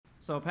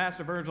So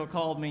Pastor Virgil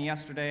called me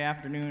yesterday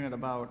afternoon at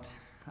about,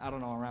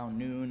 around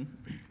noon,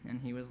 and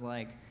he was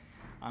like,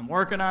 I'm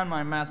working on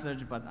my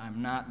message, but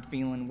I'm not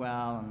feeling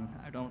well,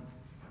 and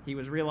he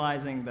was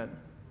realizing that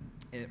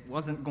it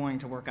wasn't going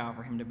to work out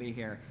for him to be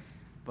here.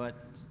 But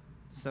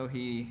so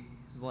he's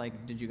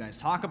like, did you guys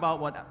talk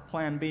about what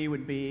plan B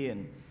would be?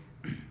 And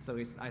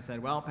so I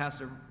said, well,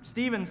 Pastor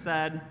Stephen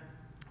said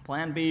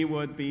plan B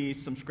would be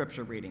some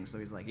scripture reading. So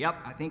he's like, yep,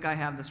 I think I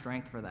have the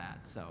strength for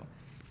that. So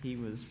he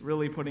was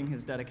really putting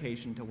his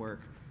dedication to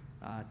work,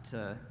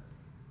 and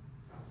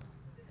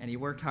he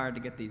worked hard to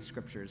get these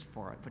scriptures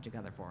put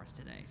together for us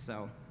today.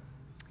 So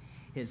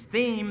his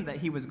theme that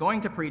he was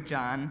going to preach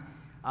on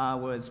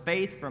was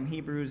faith from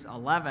Hebrews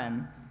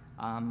 11.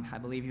 I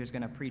believe he was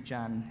going to preach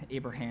on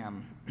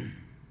Abraham.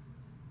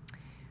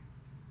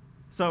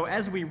 So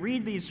as we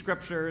read these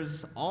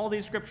scriptures, all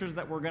these scriptures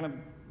that we're going to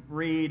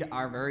read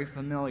are very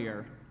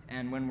familiar.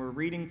 And when we're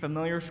reading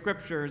familiar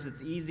scriptures,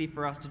 it's easy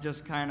for us to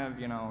just kind of,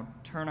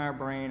 turn our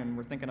brain and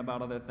we're thinking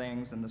about other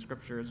things and the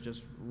scripture is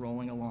just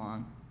rolling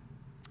along.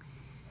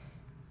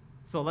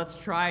 So let's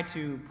try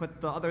to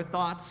put the other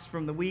thoughts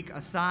from the week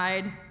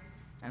aside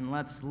and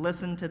let's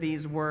listen to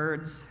these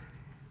words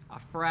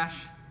afresh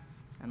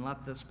and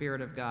let the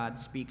Spirit of God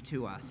speak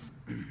to us.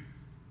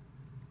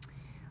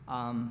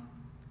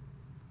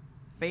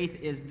 Faith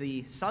is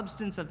the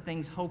substance of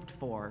things hoped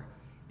for,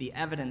 the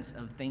evidence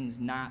of things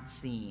not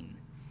seen.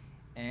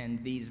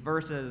 And these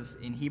verses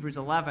in Hebrews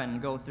 11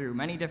 go through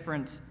many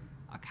different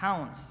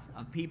accounts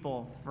of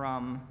people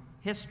from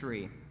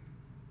history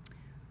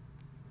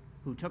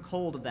who took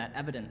hold of that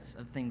evidence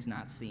of things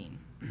not seen.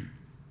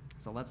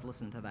 So let's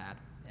listen to that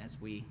as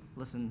we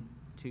listen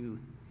to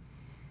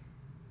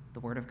the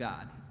Word of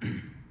God.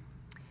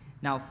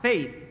 Now,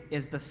 faith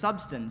is the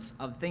substance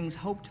of things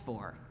hoped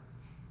for,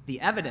 the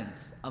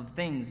evidence of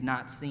things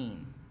not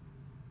seen.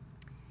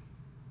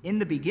 In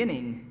the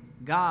beginning,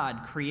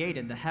 God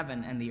created the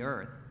heaven and the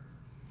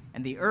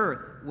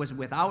earth was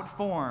without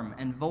form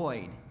and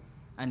void,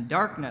 and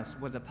darkness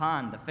was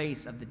upon the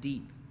face of the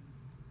deep.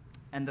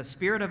 And the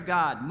Spirit of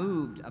God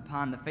moved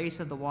upon the face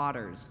of the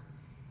waters,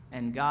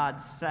 and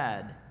God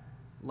said,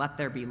 "Let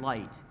there be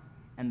light,"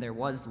 and there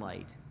was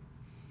light.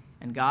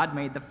 And God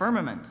made the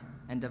firmament,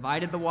 and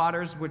divided the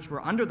waters which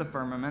were under the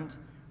firmament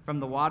from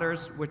the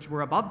waters which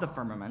were above the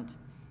firmament,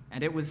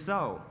 and it was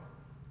so.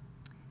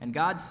 And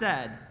God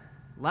said,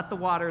 "Let the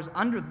waters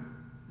under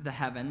the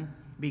heaven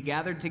be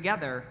gathered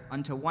together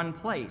unto one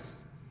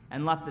place,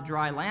 and let the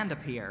dry land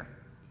appear."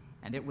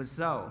 And it was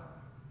so.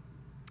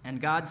 And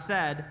God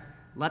said,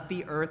 "Let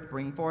the earth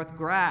bring forth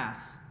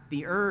grass,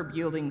 the herb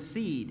yielding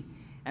seed,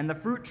 and the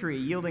fruit tree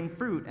yielding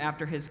fruit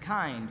after his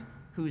kind,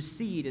 whose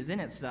seed is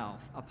in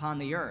itself upon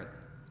the earth."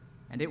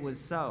 And it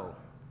was so.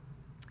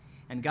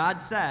 And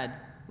God said,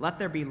 "Let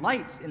there be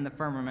lights in the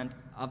firmament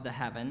of the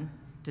heaven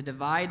to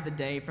divide the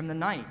day from the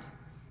night,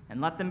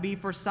 and let them be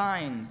for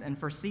signs and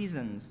for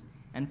seasons,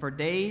 and for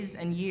days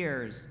and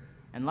years,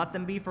 and let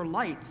them be for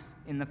lights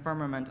in the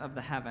firmament of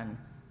the heaven,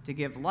 to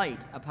give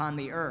light upon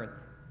the earth."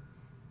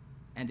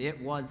 And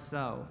it was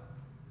so.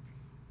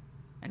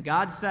 And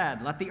God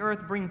said, "Let the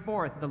earth bring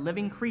forth the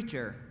living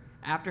creature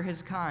after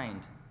his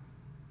kind,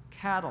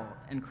 cattle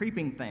and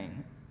creeping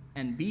thing,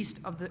 and beast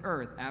of the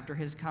earth after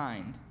his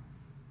kind."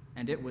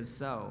 And it was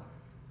so.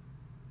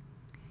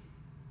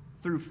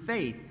 Through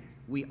faith,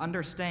 we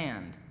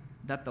understand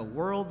that the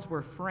worlds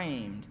were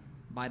framed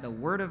by the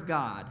word of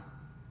God,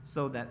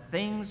 so that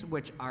things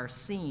which are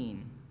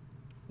seen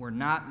were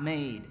not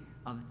made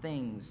of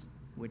things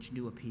which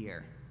do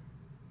appear.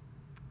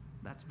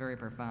 That's very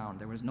profound.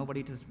 There was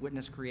nobody to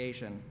witness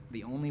creation.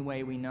 The only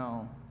way we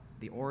know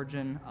the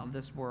origin of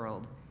this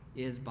world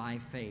is by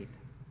faith.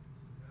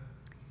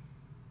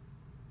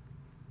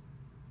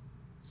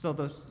 So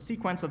the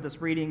sequence of this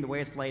reading, the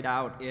way it's laid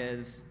out,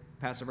 is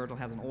Pastor Virgil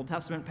has an Old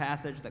Testament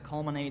passage that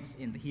culminates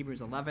in the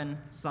Hebrews 11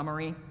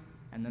 summary,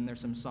 and then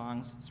there's some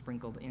songs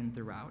sprinkled in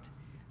throughout.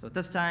 So at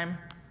this time,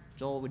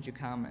 Joel, would you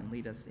come and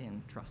lead us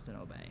in Trust and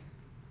Obey?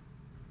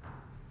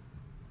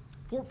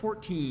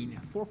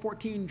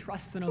 414,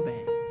 Trust and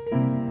Obey.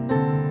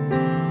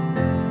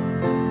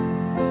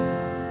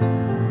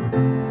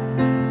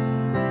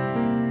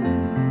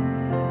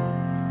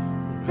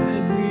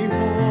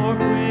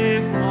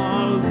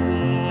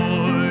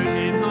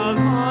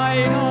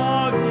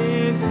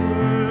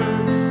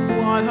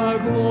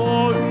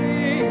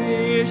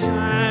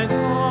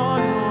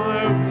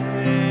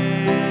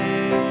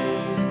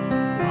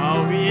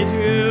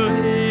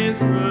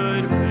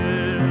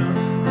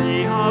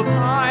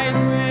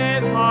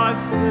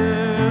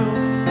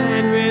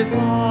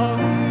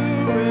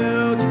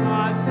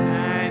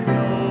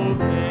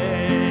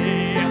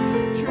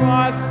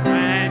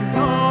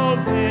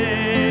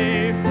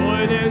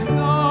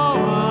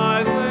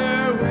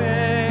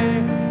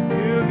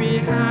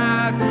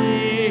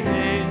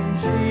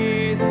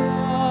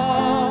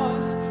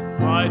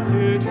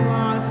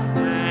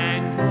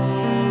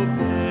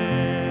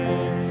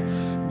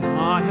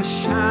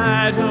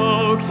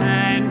 Shadow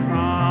can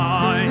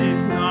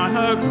rise, not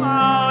a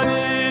cloud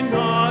in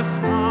the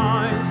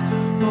skies,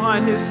 but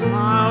but his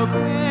smile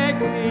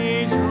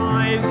quickly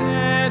drives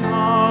it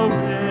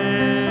away.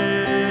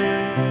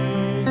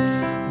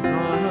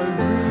 Not a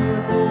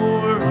group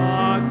or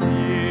a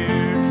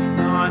deer,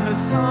 not a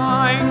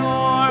sign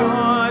or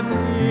a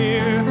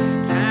tear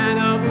can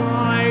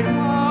abide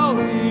while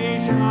we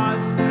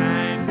trust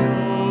and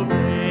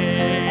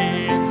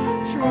obey.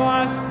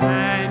 Trust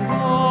and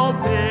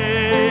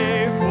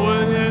obey, for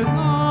there's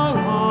no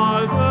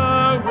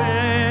other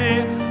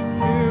way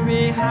to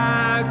be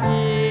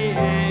happy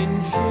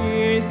in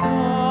Jesus,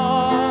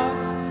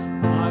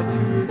 but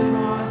to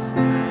trust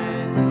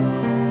and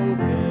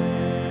obey.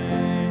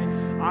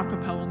 A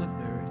cappella on the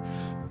third.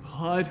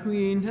 But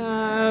we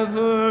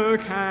never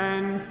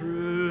can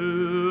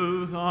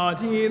prove the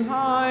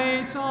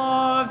delight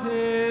of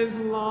his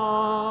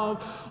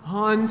love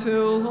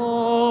until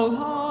all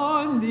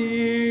on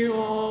the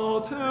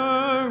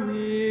altar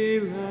we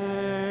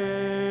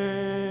lay.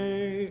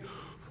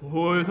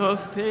 For the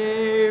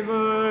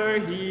favor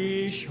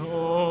he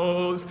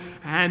shows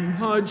and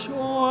the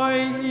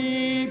joy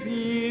he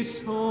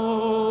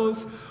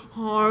bestows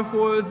are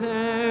for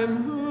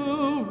them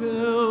who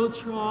will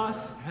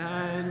trust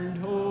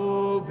and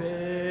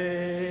obey.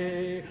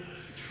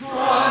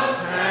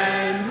 Trust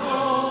and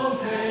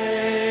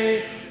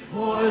obey,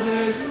 for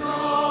there's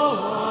no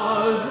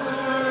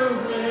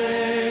other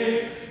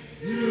way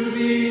to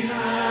be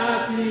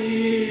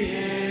happy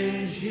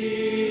in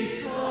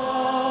Jesus,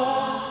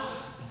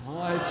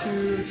 but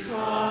to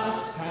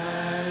trust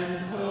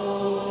and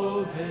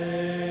obey.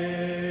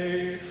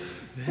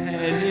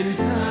 Then in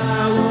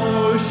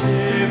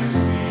fellowship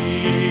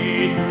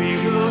sweet we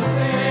will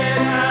sit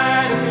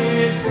at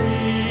his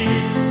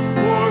feet,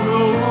 or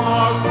we'll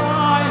walk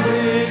by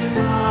his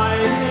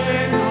side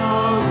in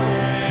the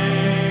way.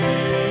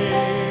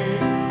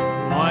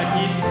 What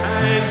he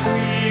says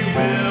we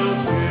will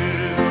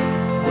do,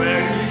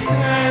 where he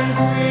sends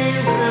we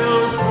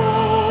will go.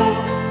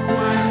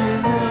 When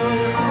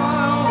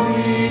will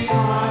we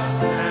trust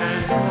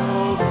and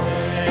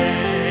obey?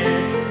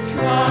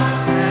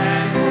 Trust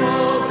and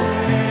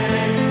obey,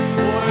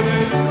 for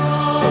there's no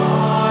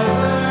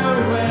other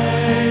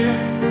way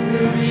to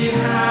be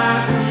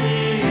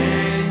happy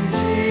in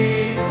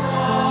Jesus,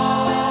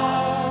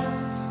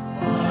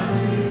 but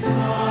to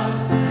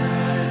trust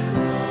and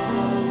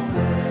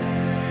obey.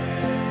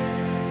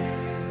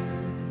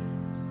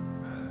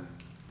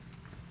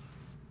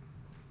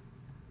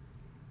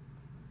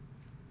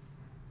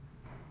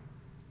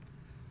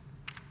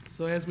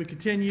 So as we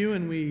continue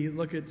and we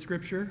look at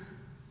Scripture,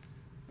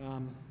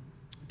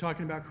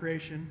 talking about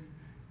creation,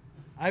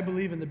 I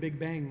believe in the Big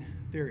Bang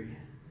Theory.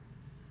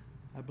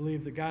 I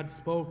believe that God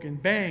spoke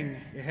and bang,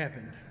 it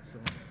happened. So,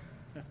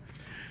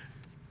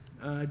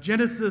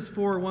 Genesis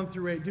 4, 1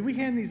 through 8. Did we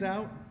hand these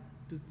out?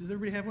 Does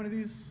everybody have one of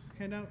these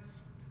handouts?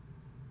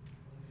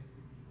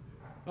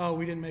 Oh,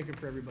 we didn't make it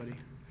for everybody.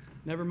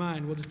 Never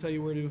mind. We'll just tell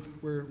you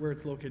where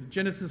it's located.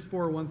 Genesis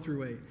 4, 1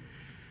 through 8.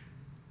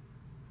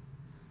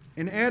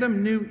 And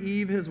Adam knew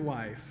Eve his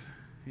wife,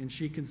 and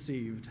she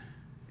conceived,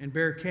 and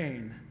bare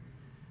Cain,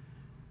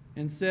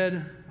 and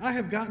said, I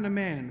have gotten a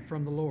man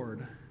from the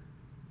Lord.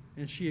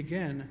 And she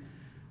again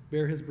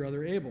bare his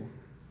brother Abel.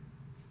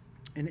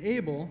 And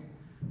Abel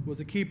was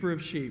a keeper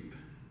of sheep,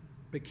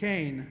 but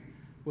Cain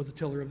was a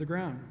tiller of the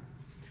ground.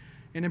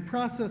 And in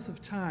process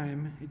of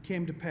time it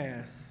came to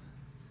pass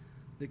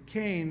that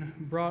Cain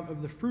brought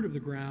of the fruit of the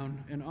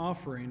ground an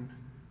offering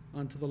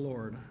unto the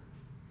Lord.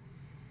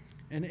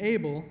 And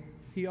Abel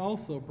he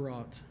also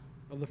brought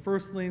of the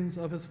firstlings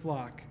of his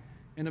flock,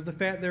 and of the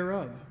fat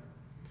thereof.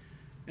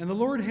 And the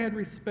Lord had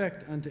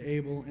respect unto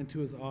Abel and to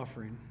his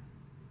offering,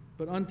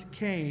 but unto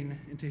Cain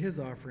and to his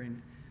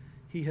offering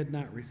he had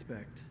not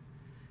respect.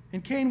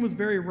 And Cain was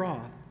very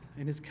wroth,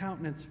 and his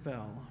countenance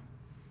fell.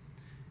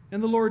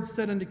 And the Lord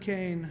said unto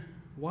Cain,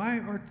 Why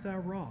art thou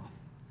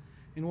wroth,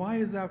 and why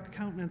is thy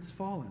countenance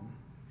fallen?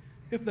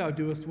 If thou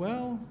doest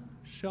well,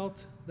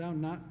 shalt thou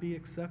not be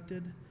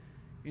accepted?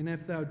 And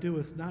if thou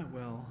doest not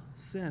well,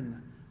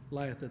 sin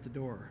lieth at the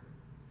door.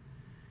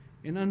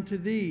 And unto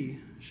thee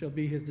shall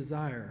be his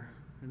desire,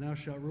 and thou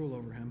shalt rule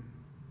over him.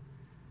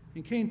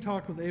 And Cain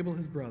talked with Abel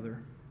his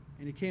brother,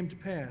 and it came to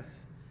pass,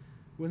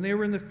 when they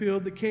were in the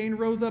field, that Cain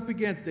rose up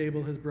against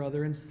Abel his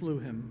brother, and slew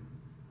him.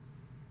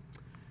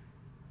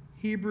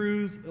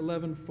 Hebrews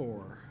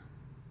 11:4.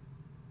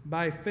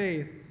 By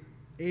faith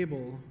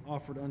Abel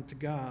offered unto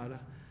God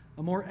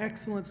a more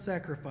excellent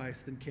sacrifice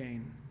than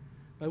Cain,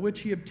 by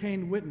which he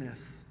obtained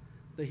witness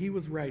that he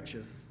was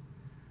righteous,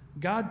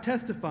 God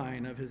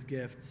testifying of his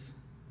gifts,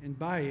 and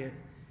by it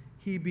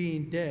he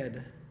being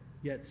dead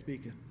yet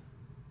speaketh.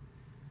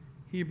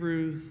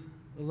 Hebrews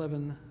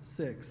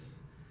 11:6.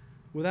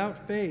 Without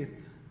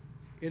faith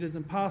it is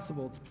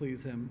impossible to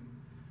please him,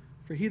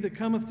 for he that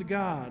cometh to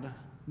God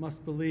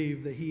must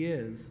believe that he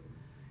is,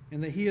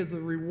 and that he is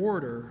a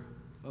rewarder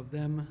of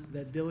them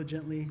that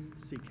diligently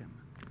seek him.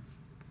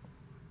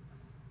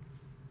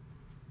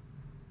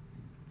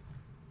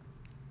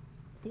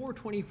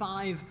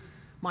 $425.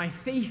 My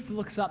faith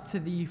looks up to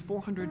thee.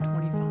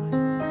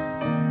 $425.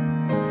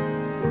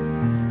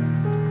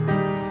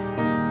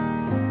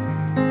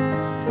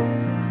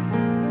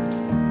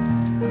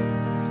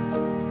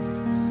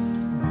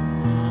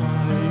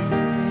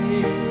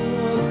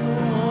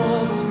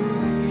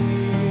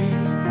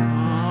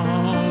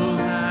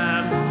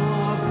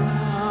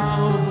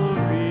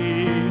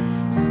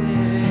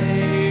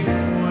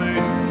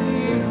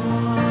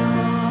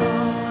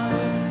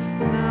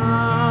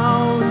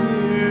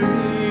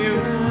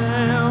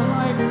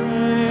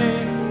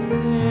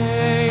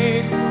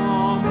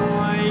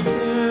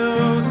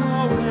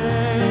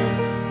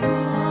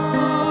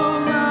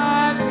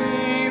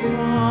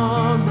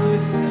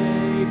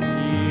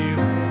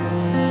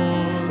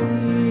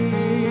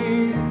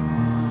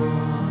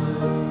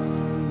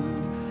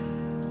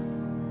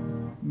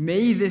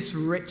 this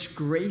rich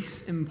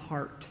grace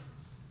impart,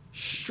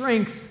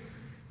 strength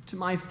to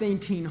my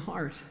fainting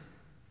heart.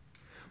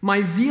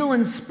 My zeal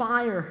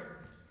inspire,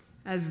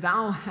 as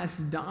thou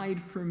hast died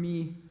for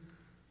me.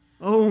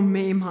 Oh,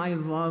 may my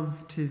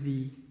love to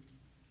thee,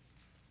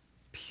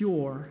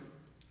 pure,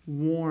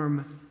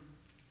 warm,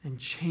 and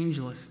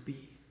changeless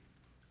be,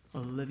 a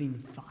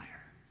living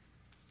fire.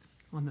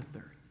 On the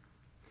third.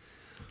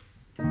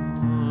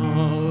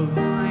 All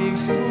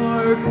life's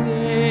dark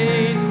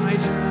maze I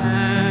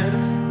tread,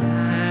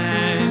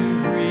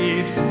 and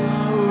griefs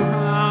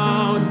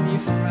around me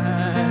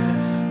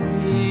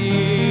spread.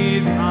 Be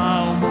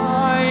thou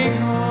my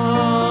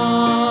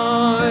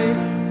guide,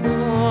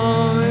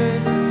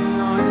 guide me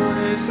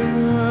on this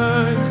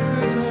turn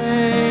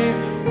today.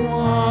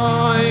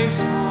 Wipe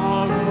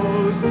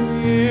sorrows,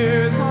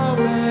 tears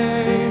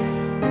away.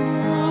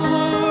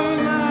 Lord,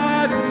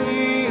 let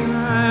me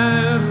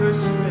ever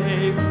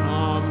stray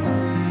from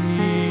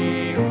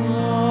thee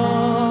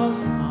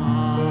aside.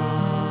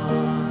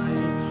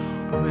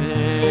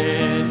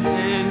 When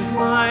ends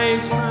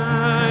life's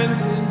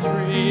transient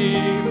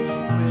dream,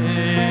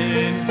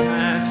 when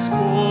death's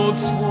cold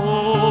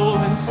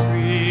swollen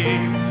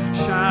stream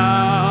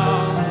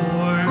shall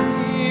o'er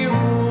me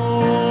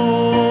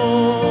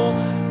roll,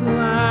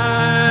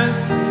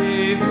 blessed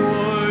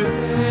Savior,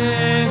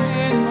 then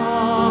in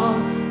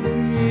love,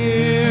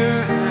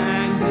 fear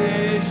and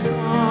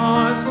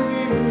distrust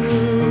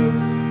remove.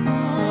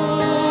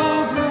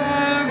 Oh,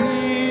 bear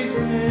me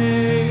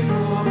safe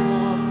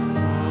among a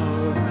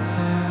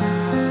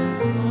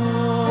ransomed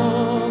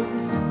soul.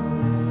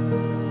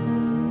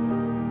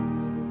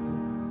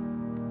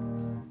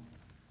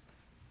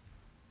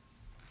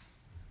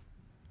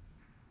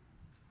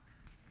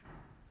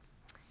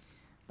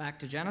 Back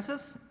to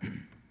Genesis.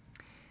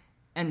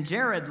 And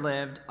Jared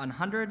lived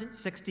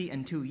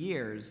 162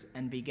 years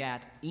and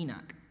begat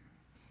Enoch.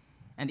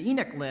 And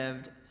Enoch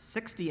lived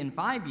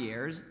 65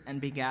 years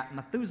and begat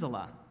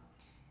Methuselah.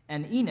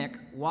 And Enoch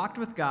walked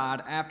with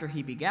God after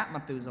he begat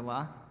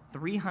Methuselah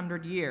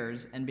 300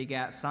 years and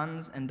begat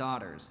sons and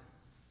daughters.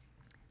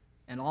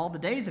 And all the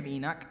days of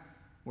Enoch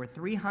were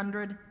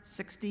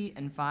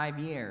 365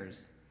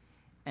 years.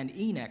 And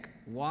Enoch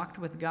walked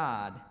with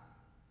God,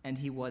 and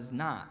he was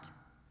not,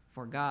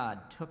 for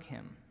God took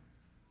him.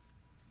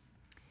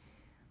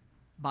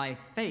 By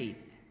faith,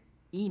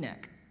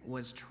 Enoch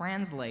was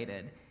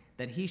translated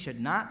that he should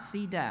not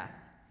see death,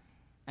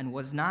 and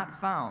was not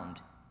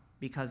found,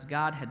 because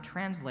God had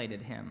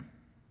translated him.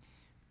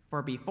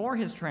 For before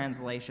his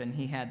translation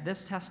he had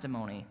this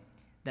testimony,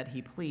 that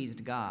he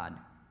pleased God.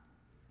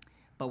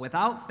 But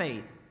without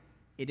faith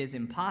it is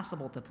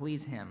impossible to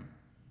please him.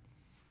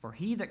 For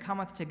he that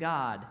cometh to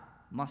God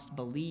must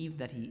believe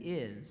that he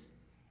is,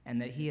 and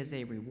that he is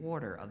a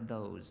rewarder of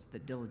those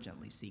that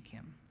diligently seek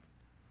him.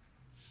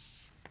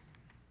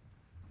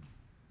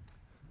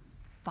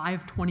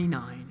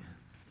 529.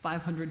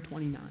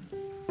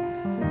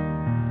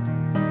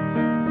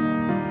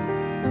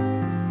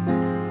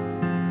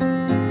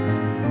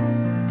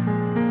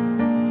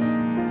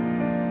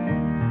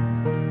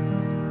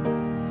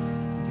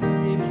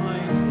 Day by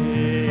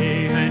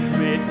day, and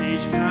with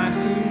each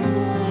passing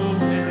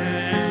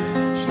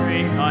moment,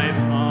 strength I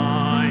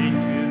find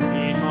to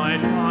meet my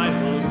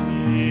trials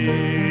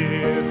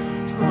here.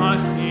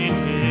 Trusting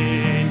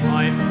in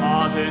my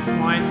Father's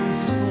wise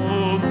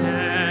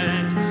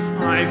bestowment,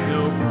 I've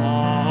no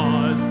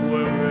cause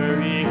for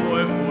worry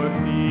or for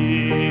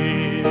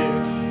fear.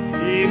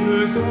 He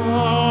whose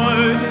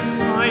heart is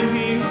kind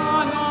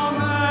beyond all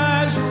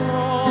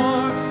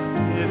measure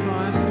gives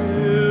us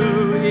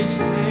to each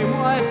day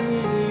what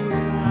he deems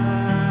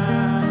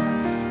best.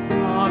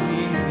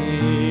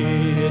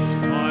 Lovingly, it's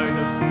part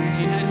of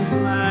pain and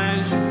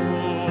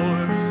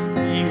pleasure,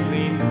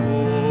 mingling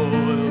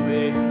toil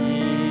with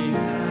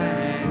peace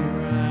and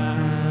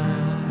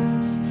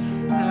rest.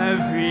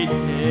 Every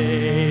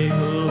day the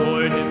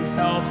Lord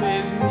himself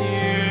is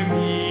near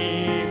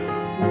me,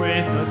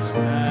 with a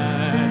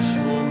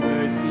special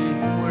mercy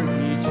for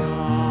each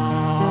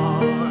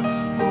hour.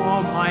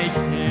 All my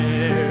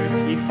cares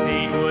he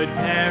fain would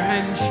bear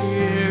and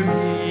cheer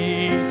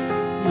me,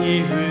 he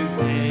whose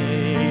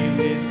name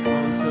is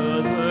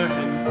Counselor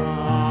and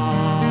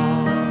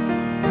God.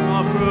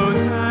 The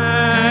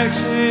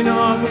protection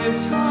of his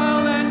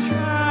child and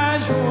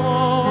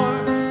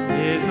treasure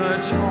is a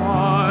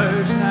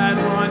charge that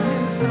on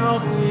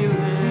himself he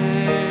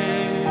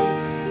laid.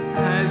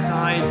 As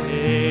thy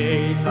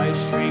days, thy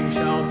strength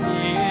shall be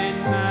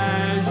in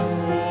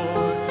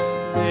measure,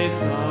 is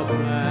the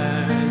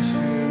pledge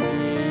to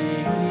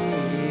me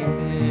he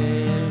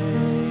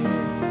made.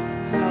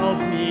 Help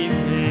me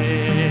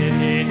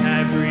then in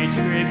every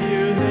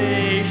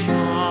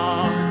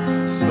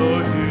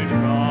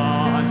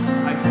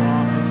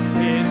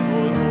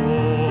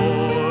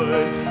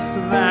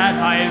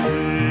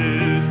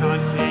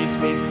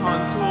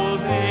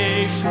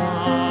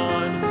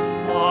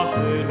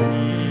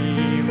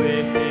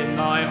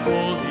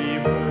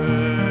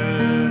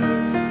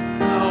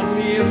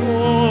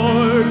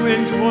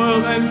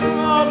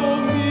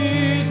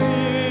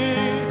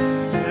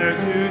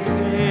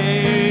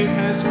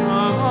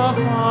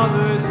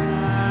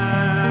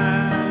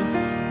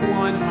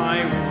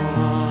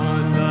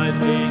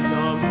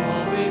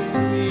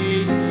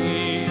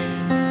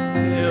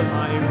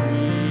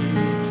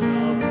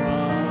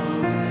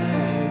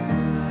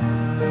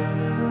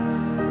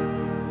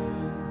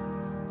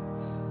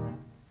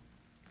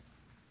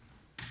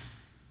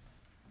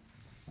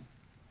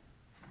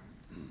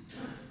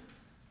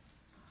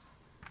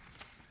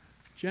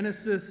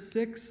Genesis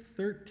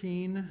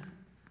 6:13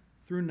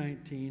 through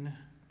 19,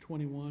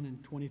 21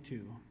 and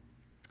 22.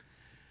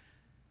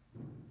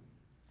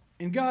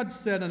 And God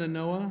said unto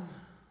Noah,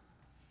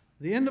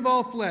 The end of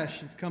all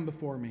flesh is come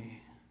before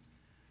me,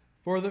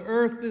 for the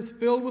earth is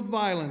filled with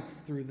violence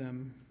through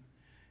them.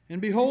 And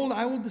behold,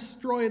 I will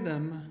destroy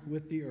them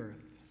with the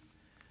earth.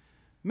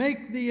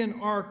 Make thee an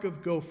ark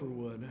of gopher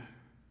wood.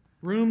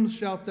 Rooms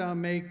shalt thou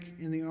make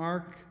in the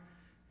ark,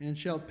 and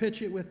shalt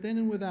pitch it within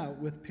and without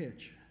with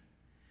pitch.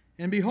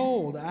 And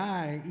behold,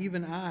 I,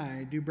 even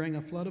I, do bring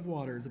a flood of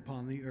waters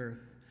upon the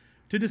earth,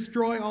 to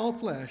destroy all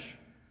flesh,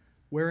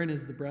 wherein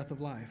is the breath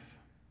of life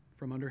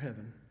from under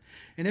heaven.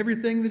 And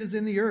everything that is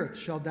in the earth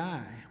shall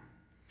die.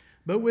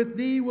 But with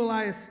thee will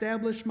I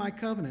establish my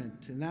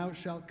covenant, and thou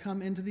shalt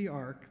come into the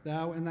ark,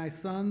 thou and thy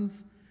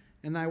sons,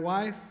 and thy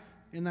wife,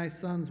 and thy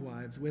sons'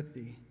 wives with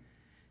thee.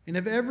 And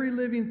of every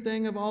living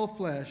thing of all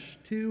flesh,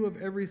 2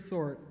 of every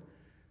sort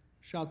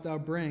shalt thou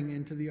bring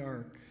into the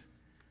ark,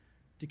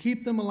 to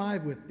keep them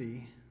alive with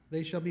thee.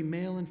 They shall be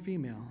male and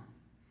female.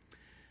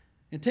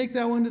 And take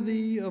thou unto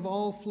thee of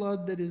all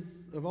food that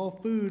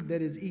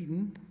is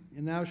eaten,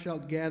 and thou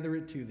shalt gather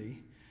it to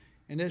thee.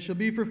 And it shall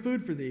be for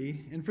food for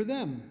thee and for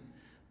them.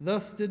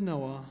 Thus did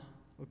Noah,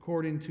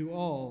 according to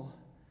all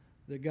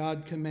that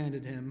God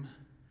commanded him,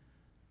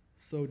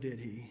 so did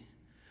he.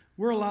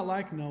 We're a lot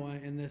like Noah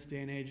in this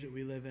day and age that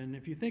we live in.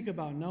 If you think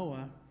about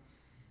Noah,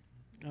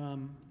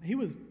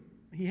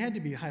 he had to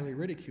be highly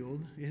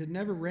ridiculed. It had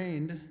never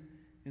rained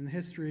in the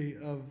history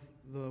of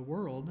the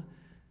world,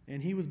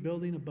 and he was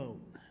building a boat.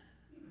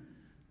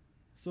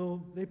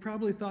 So they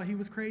probably thought he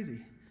was crazy.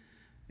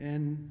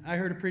 And I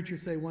heard a preacher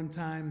say one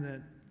time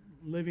that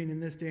living in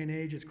this day and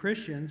age as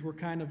Christians, we're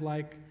kind of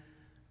like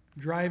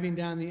driving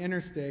down the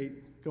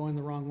interstate going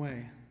the wrong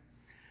way.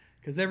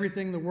 Because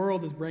everything the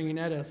world is bringing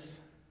at us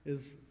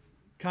is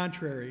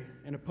contrary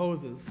and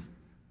opposes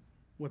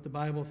what the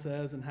Bible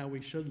says and how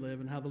we should live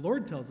and how the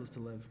Lord tells us to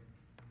live.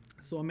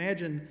 So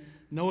imagine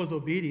Noah's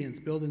obedience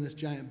building this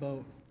giant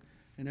boat,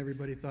 and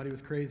everybody thought he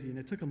was crazy, and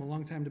it took him a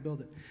long time to build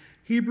it.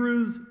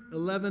 Hebrews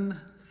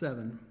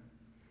 11:7.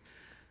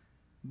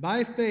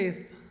 By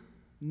faith,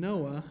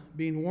 Noah,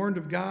 being warned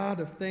of God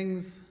of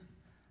things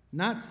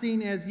not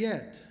seen as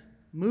yet,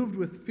 moved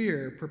with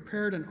fear,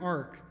 prepared an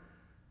ark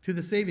to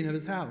the saving of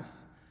his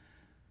house,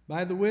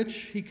 by the which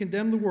he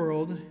condemned the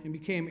world and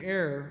became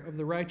heir of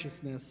the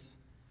righteousness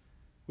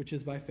which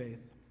is by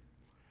faith.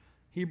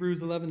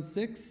 Hebrews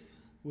 11:6.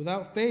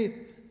 Without faith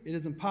it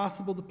is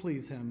impossible to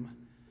please him.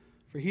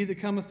 For he that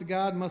cometh to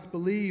God must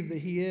believe that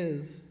he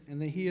is,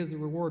 and that he is a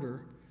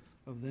rewarder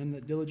of them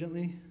that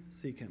diligently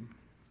seek him.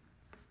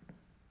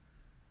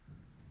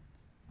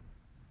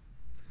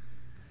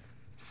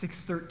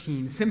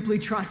 6:13, simply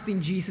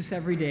trusting Jesus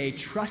every day,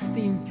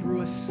 trusting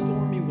through a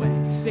stormy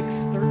way.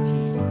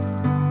 6:13.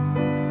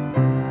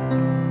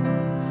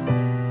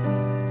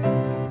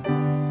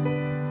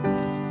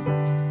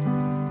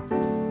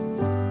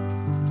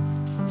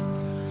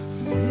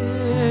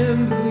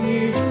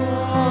 Simply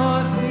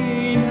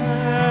trusting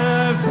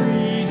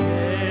every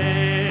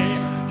day,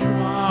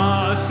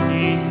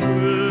 trusting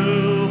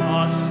through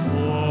a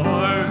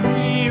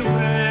stormy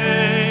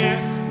way,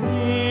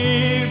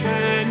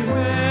 even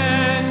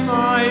when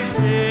my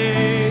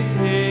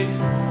faith is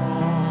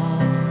small,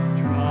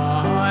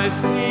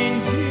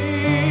 trusting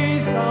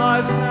Jesus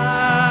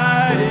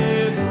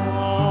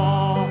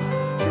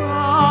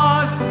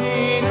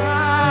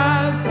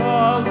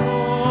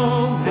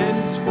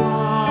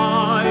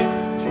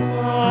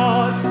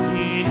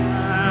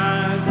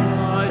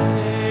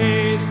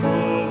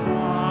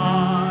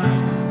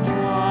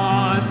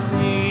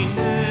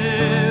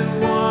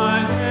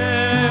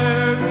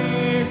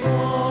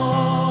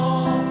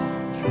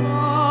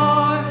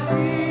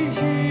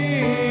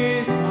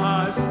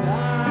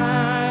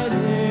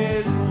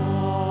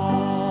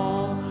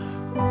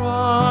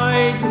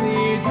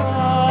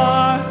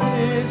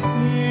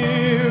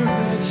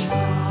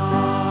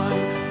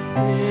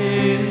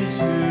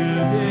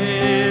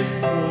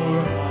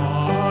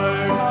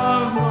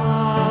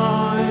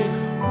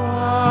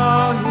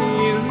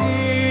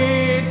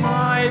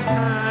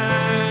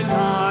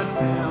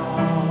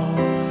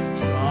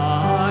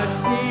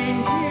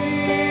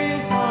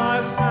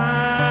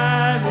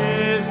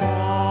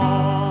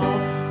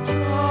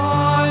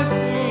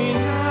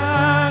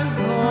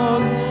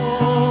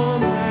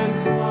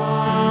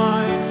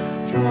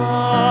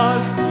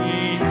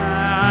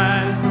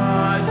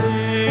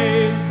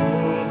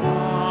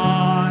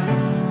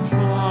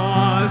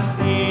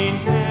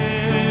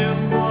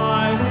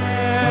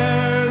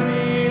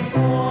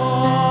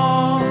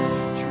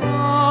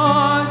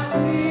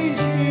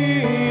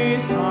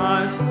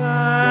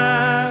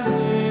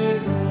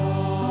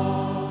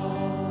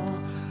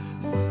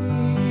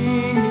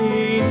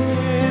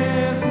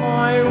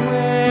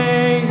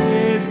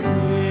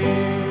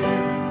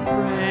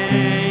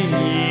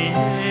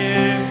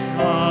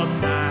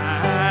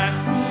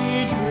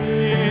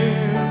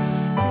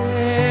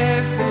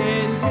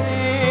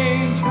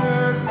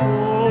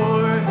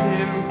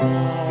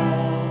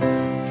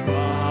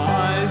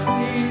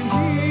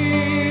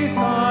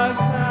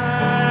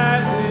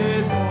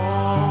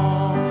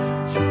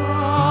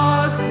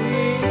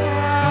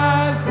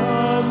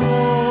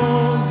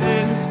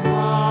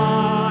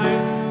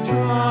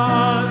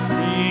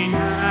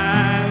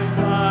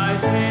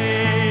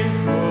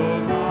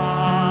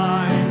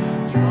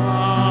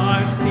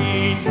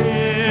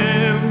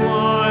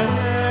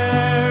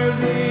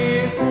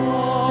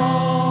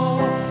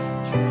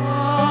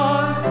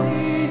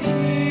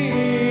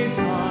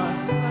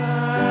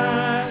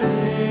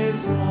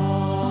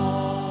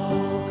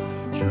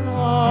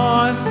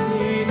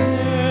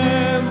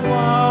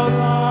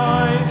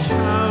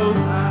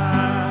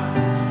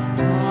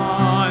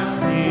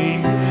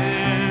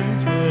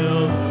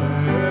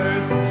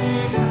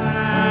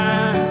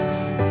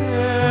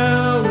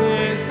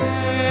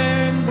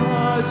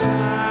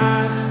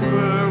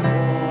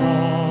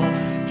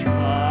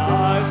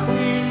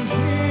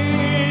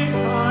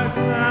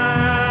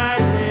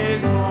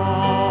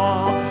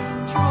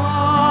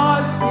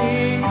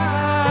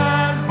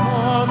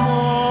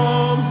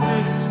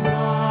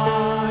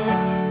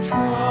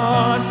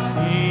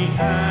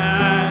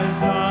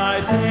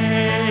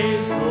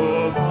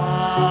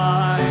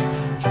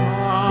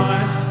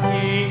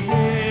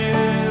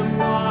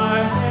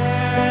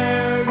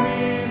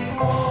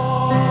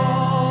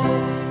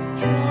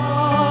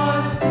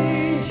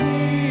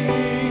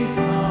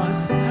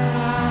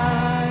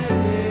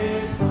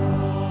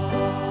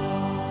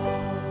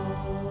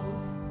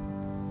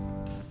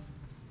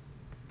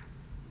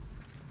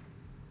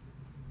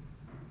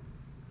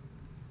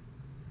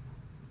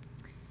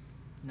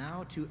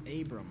to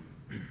Abram.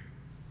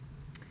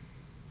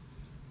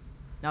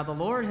 Now the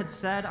Lord had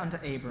said unto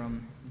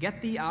Abram,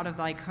 Get thee out of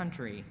thy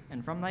country,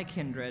 and from thy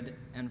kindred,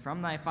 and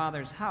from thy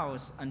father's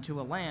house,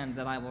 unto a land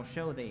that I will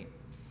show thee.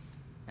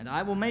 And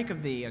I will make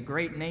of thee a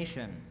great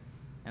nation,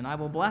 and I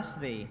will bless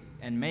thee,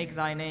 and make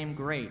thy name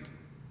great,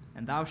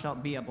 and thou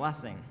shalt be a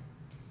blessing.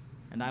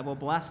 And I will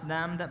bless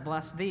them that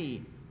bless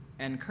thee,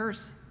 and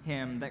curse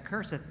him that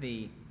curseth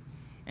thee,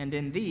 and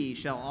in thee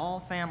shall all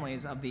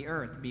families of the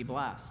earth be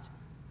blessed.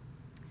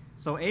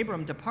 So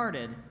Abram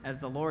departed, as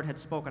the Lord had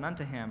spoken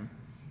unto him,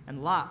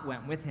 and Lot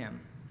went with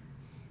him.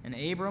 And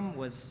Abram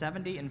was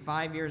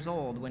 75 years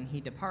old when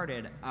he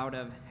departed out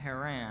of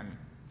Haran.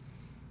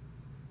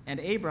 And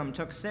Abram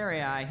took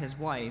Sarai his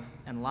wife,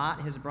 and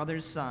Lot his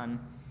brother's son,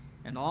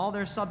 and all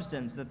their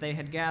substance that they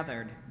had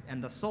gathered,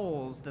 and the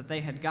souls that they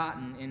had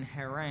gotten in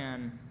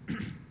Haran,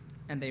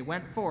 and they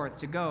went forth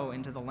to go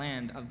into the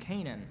land of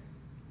Canaan.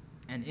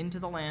 And into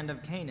the land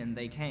of Canaan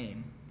they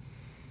came.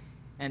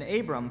 And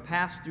Abram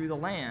passed through the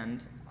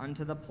land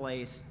unto the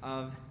place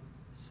of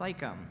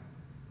Sychem,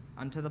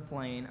 unto the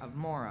plain of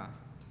Moreh.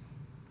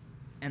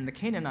 And the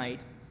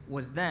Canaanite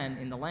was then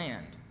in the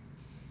land.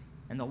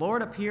 And the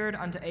Lord appeared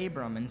unto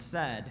Abram and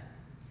said,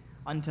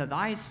 Unto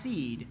thy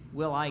seed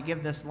will I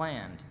give this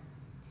land.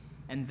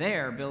 And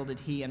there builded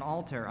he an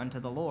altar unto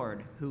the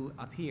Lord, who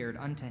appeared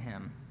unto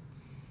him.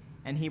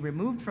 And he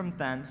removed from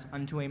thence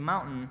unto a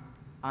mountain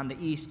on the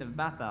east of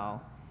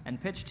Bethel,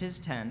 and pitched his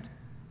tent,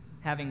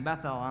 having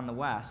Bethel on the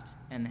west,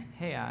 and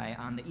Hai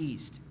on the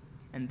east.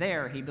 And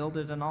there he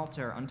builded an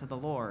altar unto the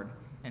Lord,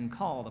 and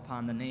called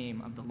upon the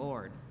name of the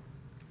Lord.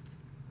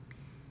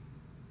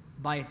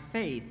 By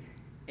faith,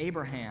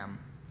 Abraham,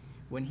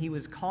 when he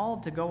was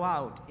called to go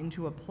out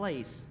into a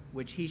place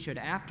which he should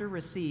after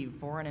receive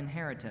for an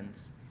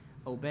inheritance,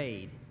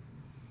 obeyed.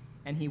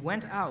 And he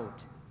went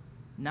out,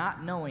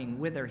 not knowing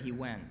whither he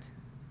went.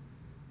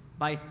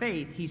 By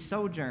faith he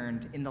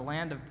sojourned in the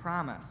land of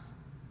promise,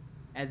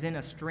 as in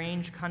a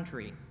strange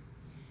country,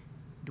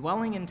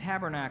 dwelling in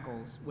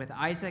tabernacles with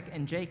Isaac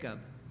and Jacob,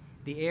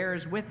 the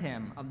heirs with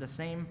him of the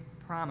same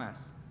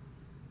promise.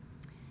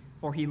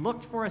 For he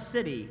looked for a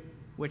city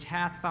which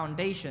hath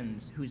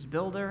foundations, whose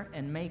builder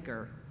and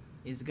maker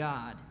is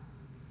God.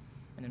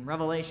 And in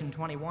Revelation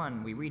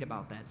 21, we read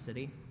about that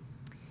city.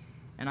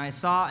 And I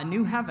saw a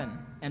new heaven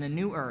and a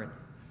new earth,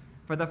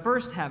 for the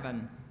first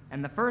heaven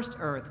and the first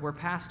earth were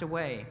passed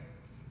away,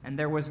 and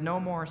there was no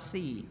more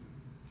sea.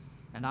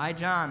 And I,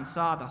 John,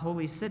 saw the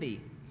holy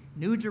city,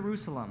 New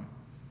Jerusalem,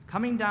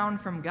 coming down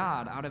from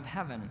God out of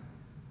heaven,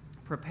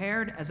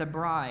 prepared as a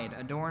bride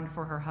adorned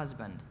for her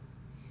husband.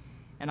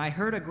 And I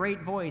heard a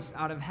great voice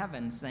out of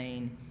heaven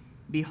saying,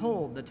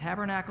 Behold, the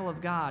tabernacle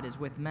of God is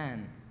with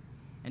men,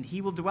 and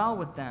he will dwell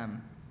with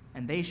them,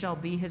 and they shall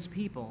be his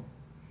people,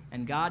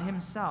 and God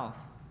himself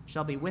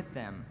shall be with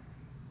them,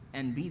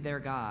 and be their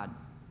God.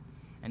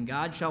 And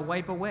God shall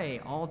wipe away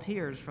all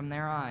tears from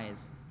their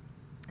eyes,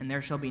 and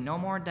there shall be no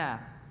more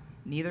death,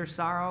 neither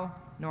sorrow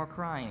nor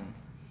crying,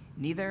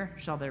 neither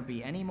shall there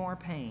be any more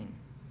pain,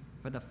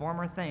 for the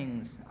former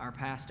things are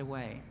passed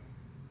away.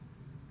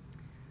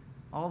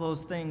 All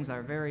those things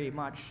are very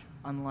much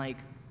unlike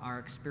our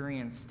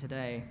experience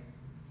today.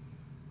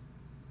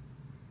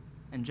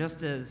 And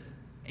just as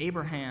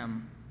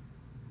Abraham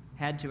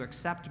had to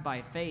accept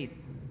by faith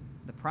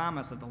the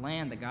promise of the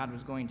land that God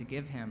was going to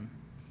give him,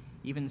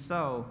 even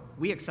so,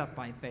 we accept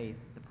by faith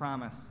the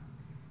promise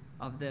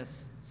of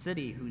this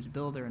city whose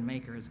builder and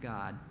maker is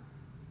God.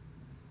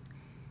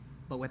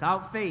 But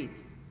without faith,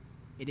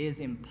 it is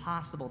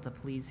impossible to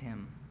please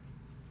him.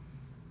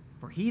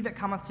 For he that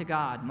cometh to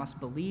God must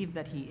believe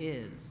that he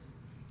is,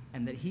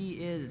 and that he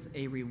is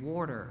a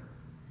rewarder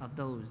of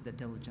those that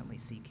diligently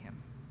seek him.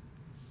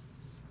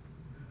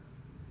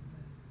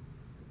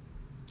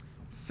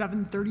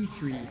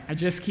 733. I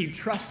just keep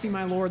trusting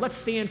my Lord. Let's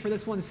stand for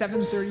this one,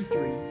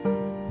 733.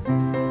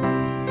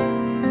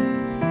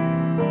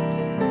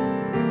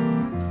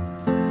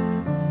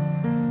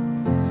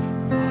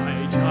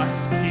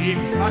 Keep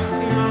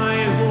trusting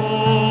my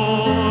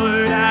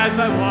Lord as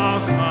I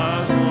walk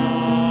along.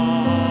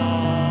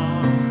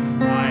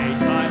 I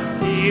just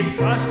keep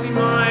trusting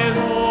my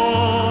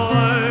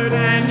Lord,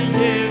 and he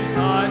gives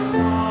us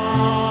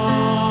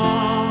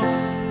song.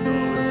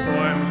 Though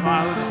storm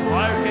clouds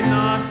darken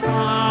the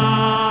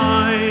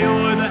sky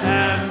or the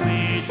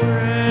heavenly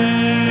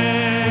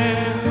train,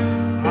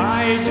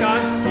 I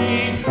just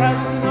keep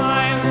trusting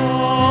my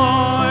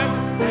Lord,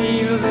 and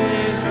he will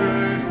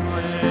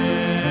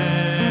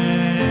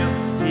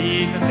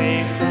He's a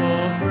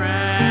faithful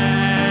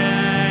friend,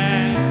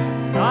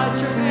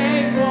 such a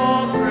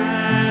faithful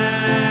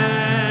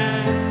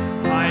friend.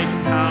 I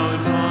can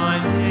count on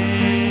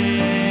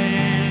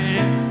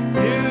him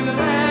to the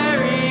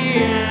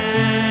very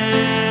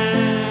end.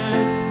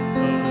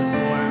 Though the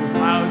storm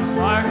clouds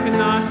darken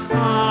the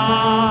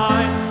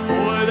sky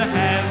or the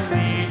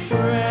heavenly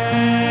trail,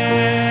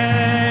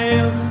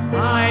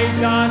 I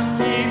just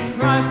keep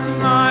trusting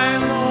my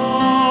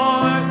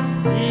Lord.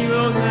 He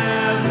will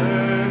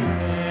never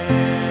fail.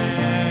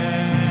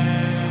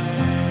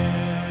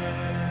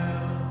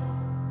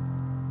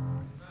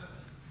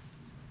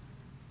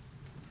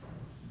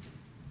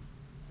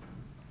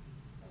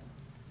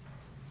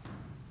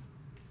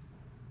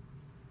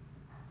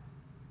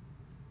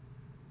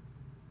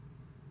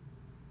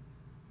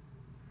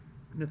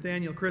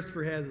 Nathaniel,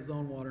 Christopher has his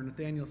own water.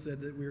 Nathaniel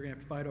said that we were going to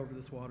have to fight over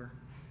this water.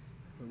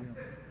 But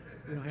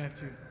we don't have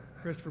to.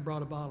 Christopher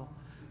brought a bottle.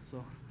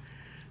 So,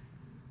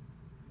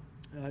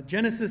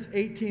 Genesis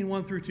 18,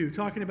 1 through 2,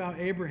 talking about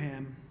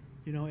Abraham.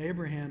 You know,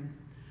 Abraham,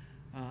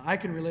 I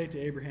can relate to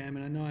Abraham,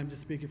 and I know I'm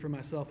just speaking for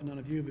myself and none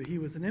of you, but he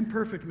was an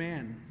imperfect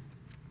man.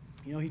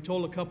 You know, he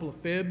told a couple of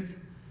fibs,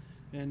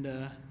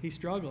 and he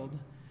struggled.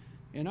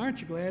 And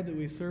aren't you glad that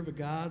we serve a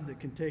God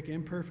that can take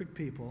imperfect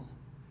people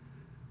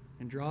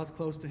and draw us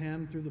close to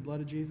him through the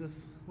blood of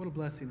Jesus? What a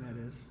blessing that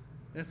is.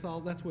 That's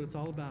what it's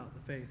all about,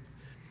 the faith.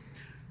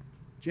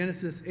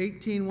 Genesis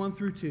 18, 1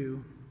 through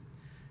 2.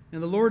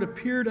 And the Lord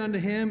appeared unto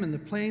him in the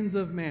plains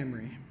of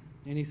Mamre,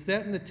 and he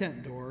sat in the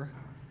tent door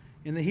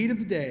in the heat of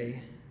the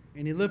day,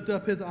 and he lifted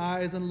up his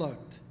eyes and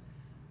looked.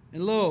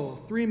 And lo,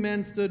 3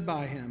 men stood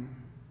by him.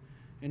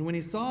 And when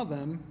he saw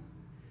them,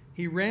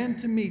 he ran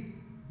to meet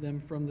them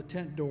from the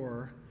tent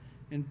door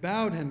and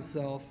bowed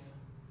himself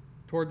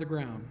toward the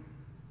ground.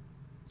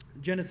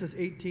 Genesis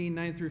 18,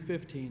 9 through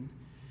 15.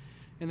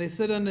 And they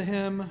said unto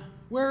him,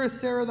 Where is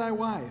Sarah thy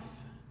wife?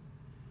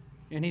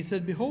 And he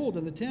said, Behold,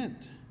 in the tent.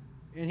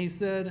 And he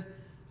said,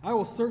 I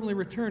will certainly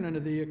return unto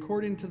thee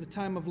according to the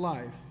time of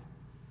life.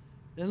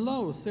 And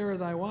lo, Sarah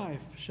thy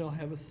wife shall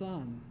have a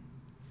son.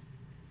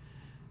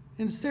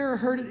 And Sarah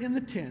heard it in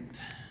the tent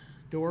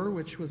door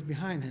which was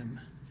behind him.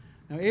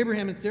 Now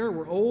Abraham and Sarah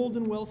were old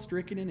and well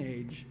stricken in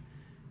age,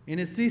 and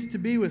it ceased to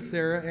be with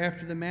Sarah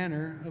after the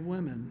manner of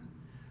women.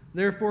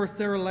 Therefore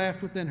Sarah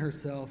laughed within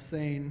herself,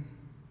 saying,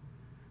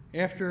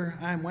 After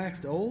I am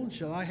waxed old,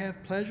 shall I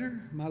have pleasure,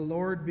 my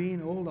Lord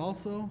being old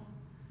also?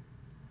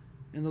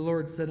 And the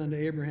Lord said unto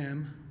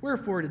Abraham,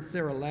 Wherefore did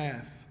Sarah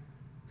laugh,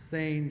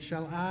 saying,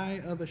 Shall I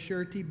of a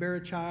surety bear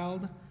a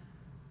child,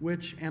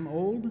 which am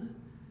old?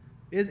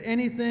 Is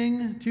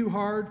anything too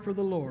hard for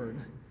the Lord?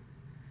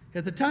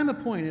 At the time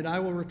appointed I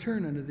will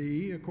return unto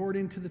thee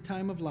according to the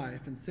time of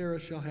life, and Sarah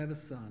shall have a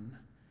son.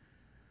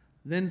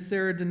 Then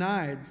Sarah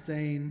denied,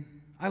 saying,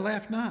 I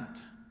laughed not,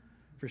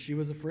 for she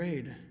was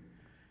afraid.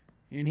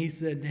 And he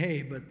said,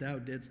 Nay, but thou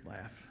didst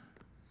laugh.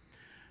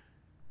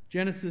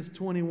 Genesis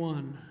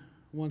 21,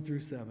 1 through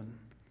 7.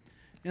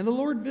 And the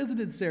Lord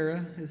visited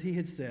Sarah as he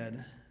had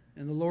said,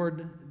 and the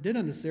Lord did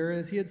unto Sarah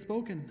as he had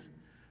spoken.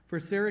 For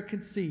Sarah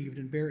conceived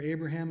and bare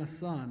Abraham a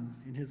son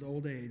in his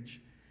old age,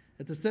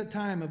 at the set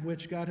time of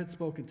which God had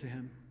spoken to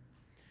him.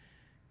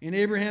 And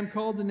Abraham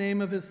called the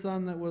name of his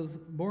son that was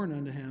born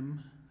unto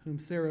him, whom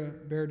Sarah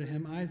bare to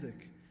him,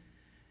 Isaac.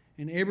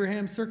 And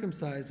Abraham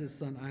circumcised his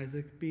son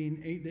Isaac,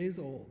 being 8 days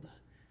old,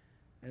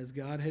 as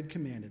God had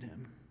commanded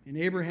him. And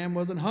Abraham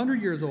was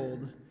 100 years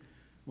old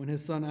when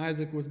his son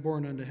Isaac was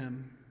born unto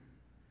him.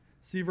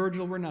 See,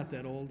 Virgil, we're not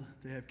that old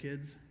to have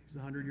kids. He's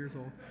 100 years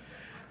old.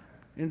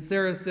 And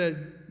Sarah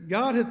said,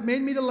 God hath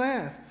made me to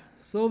laugh,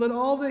 so that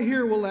all that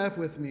hear will laugh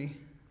with me.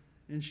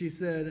 And she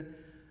said,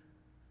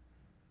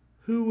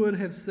 Who would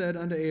have said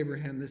unto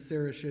Abraham that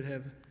Sarah should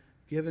have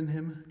given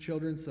him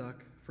children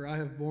suck? For I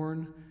have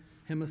borne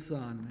him a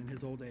son in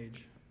his old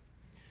age.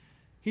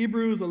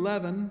 Hebrews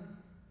 11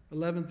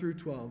 through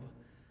 12.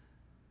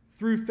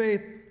 Through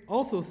faith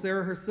also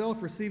Sarah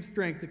herself received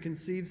strength to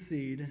conceive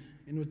seed,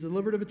 and was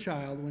delivered of a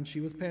child when she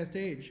was past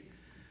age,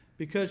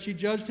 because she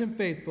judged him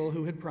faithful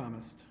who had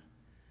promised.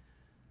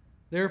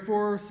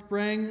 Therefore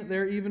sprang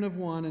there even of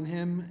one, and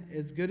him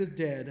as good as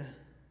dead,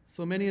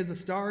 so many as the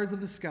stars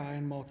of the sky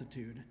in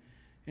multitude,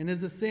 and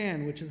as the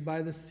sand which is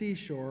by the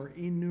seashore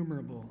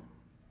innumerable.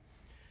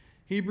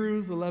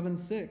 Hebrews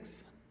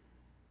 11:6.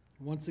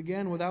 Once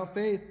again, without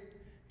faith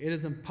it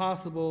is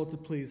impossible to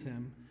please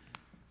him.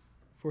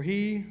 For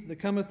he that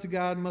cometh to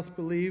God must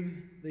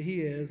believe that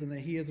he is, and that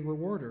he is a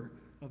rewarder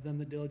of them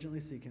that diligently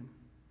seek him.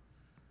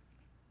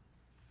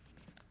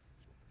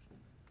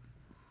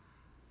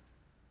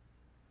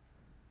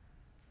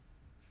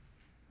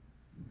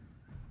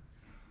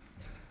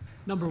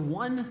 Number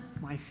 1,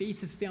 my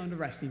faith is found a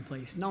resting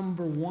place.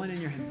 Number 1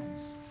 in your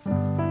hymnals.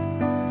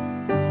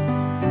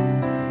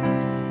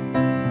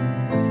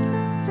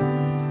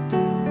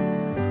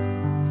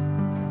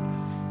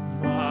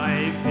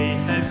 My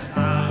faith has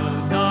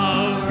found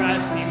a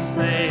resting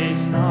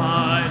place,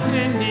 not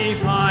in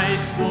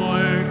device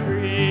nor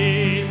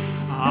creed.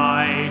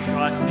 I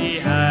trust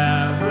the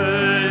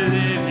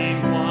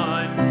ever-living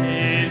one,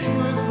 his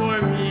wounds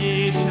for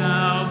me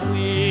shall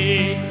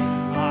plead.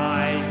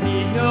 I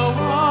need no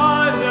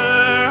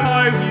other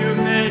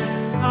argument,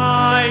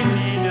 I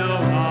need no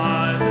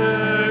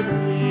other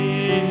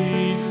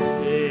plea.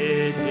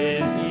 It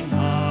is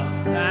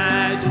enough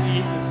that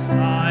Jesus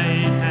died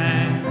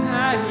and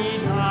that he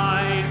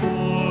died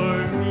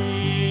for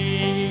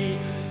me.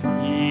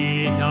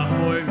 Enough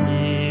for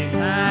me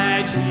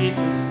that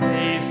Jesus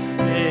saves.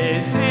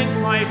 This ends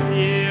my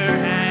fear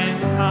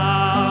and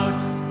doubt.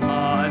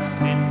 A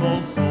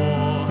sinful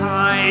soul,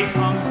 I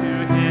come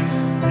to him,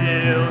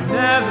 he'll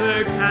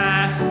never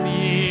cast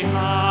me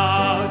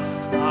out.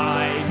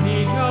 I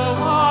need no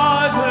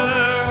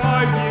other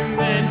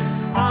argument,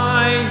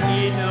 I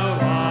need no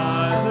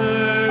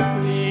other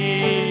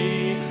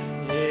plea.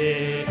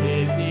 It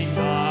is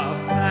enough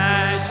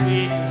that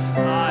Jesus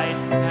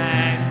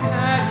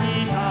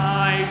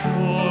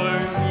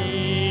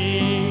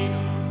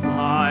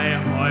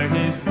heart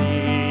is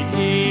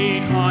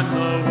beating on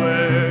the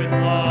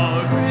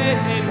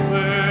written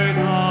word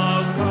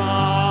of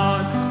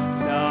God.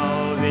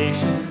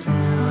 Salvation to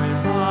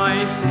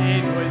my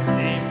sin was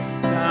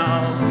named,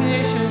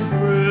 salvation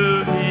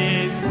through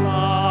his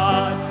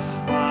blood.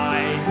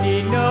 I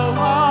need no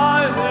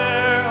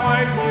other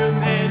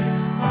argument,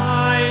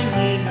 I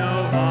need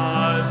no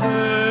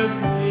other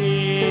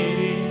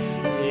plea.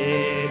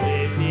 It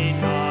is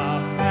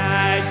enough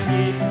that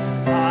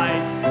Jesus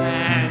died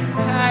and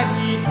that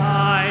he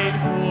died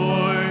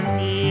for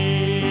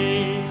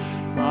me.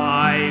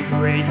 My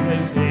great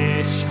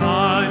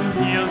physician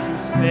heals the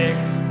sick,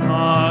 the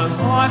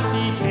lost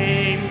he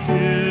came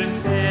to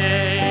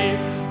save.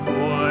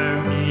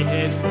 For me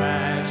his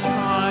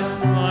precious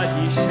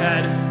blood he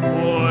shed,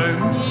 for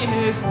me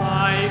his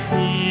life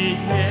he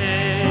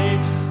gave.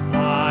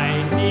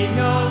 I need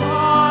no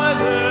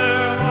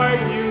other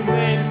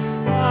argument,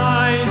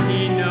 I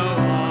need no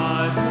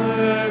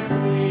other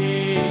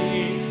plea.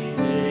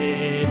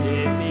 It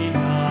is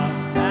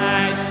enough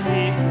that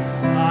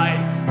Jesus died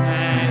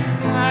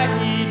and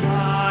that he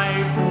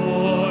died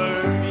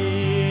for me.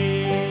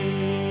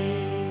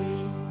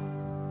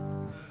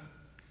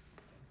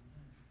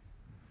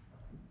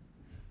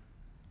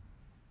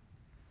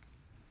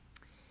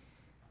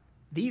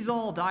 These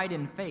all died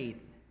in faith,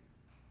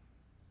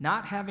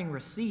 not having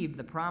received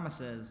the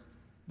promises,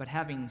 but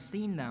having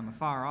seen them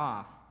afar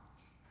off,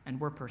 and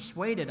were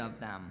persuaded of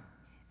them,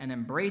 and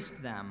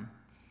embraced them,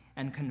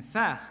 and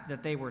confessed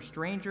that they were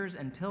strangers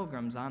and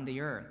pilgrims on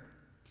the earth.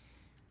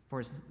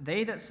 For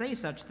they that say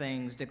such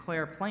things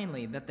declare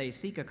plainly that they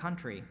seek a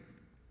country.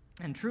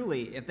 And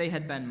truly, if they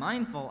had been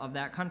mindful of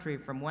that country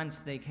from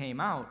whence they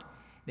came out,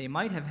 they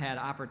might have had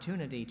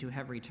opportunity to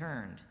have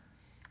returned.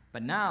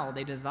 But now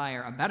they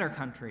desire a better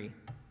country,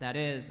 that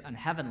is, an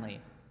heavenly.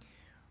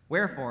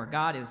 Wherefore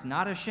God is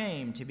not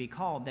ashamed to be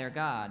called their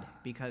God,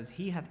 because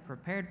he hath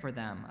prepared for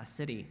them a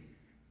city.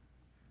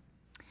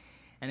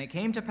 And it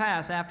came to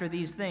pass after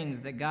these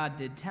things that God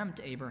did tempt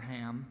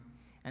Abraham,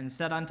 and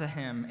said unto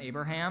him,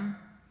 Abraham?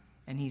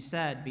 And he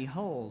said,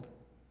 Behold,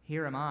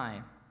 here am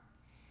I.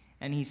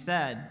 And he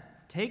said,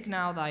 Take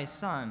now thy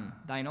son,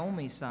 thine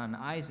only son,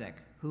 Isaac,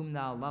 whom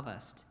thou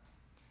lovest,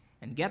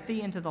 and get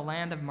thee into the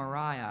land of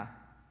Moriah,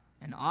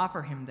 and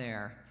offer him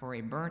there for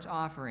a burnt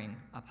offering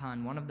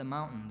upon one of the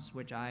mountains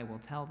which I will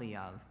tell thee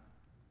of.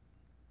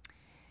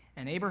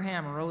 And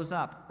Abraham rose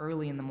up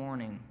early in the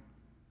morning.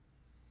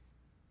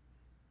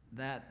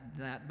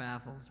 That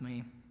baffles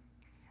me.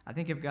 I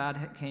think if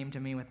God came to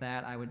me with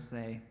that, I would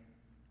say,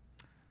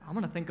 I'm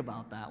going to think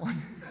about that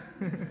one.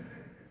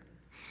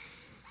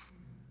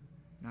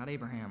 Not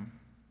Abraham.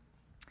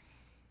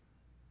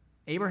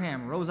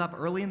 Abraham rose up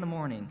early in the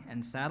morning,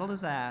 and saddled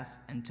his ass,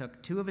 and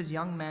took 2 of his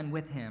young men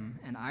with him,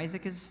 and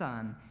Isaac his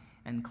son,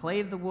 and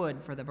clave the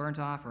wood for the burnt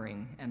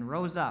offering, and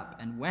rose up,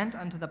 and went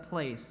unto the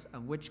place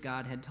of which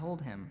God had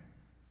told him.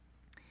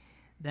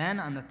 Then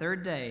on the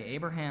 3rd day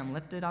Abraham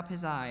lifted up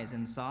his eyes,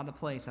 and saw the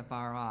place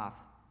afar off.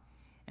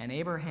 And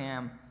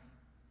Abraham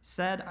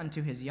said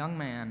unto his young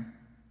man,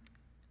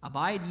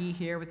 Abide ye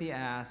here with the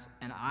ass,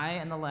 and I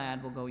and the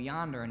lad will go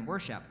yonder and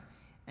worship,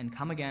 and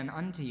come again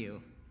unto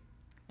you.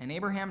 And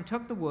Abraham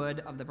took the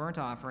wood of the burnt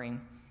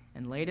offering,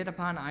 and laid it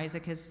upon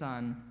Isaac his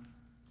son,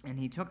 and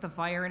he took the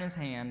fire in his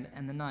hand,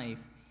 and the knife,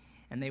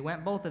 and they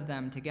went both of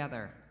them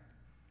together.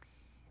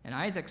 And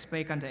Isaac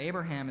spake unto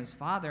Abraham his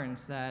father, and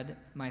said,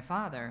 My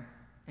father.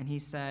 And he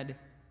said,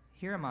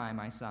 Here am I,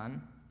 my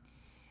son.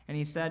 And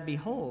he said,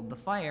 Behold, the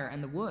fire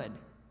and the wood,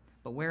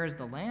 but where is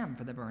the lamb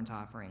for the burnt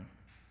offering?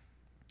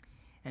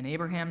 And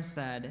Abraham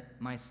said,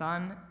 My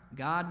son,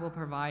 God will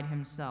provide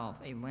himself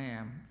a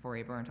lamb for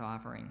a burnt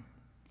offering.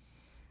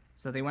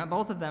 So they went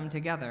both of them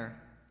together,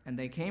 and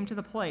they came to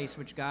the place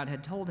which God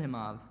had told him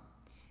of.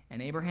 And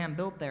Abraham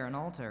built there an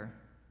altar,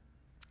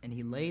 and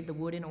he laid the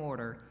wood in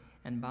order,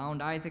 and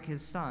bound Isaac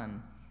his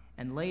son,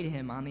 and laid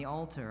him on the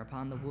altar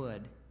upon the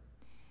wood.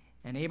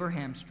 And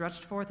Abraham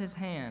stretched forth his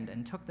hand,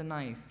 and took the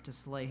knife to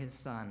slay his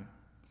son.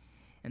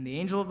 And the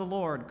angel of the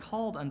Lord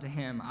called unto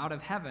him out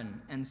of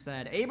heaven, and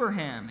said,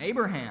 Abraham,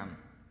 Abraham.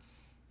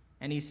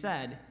 And he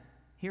said,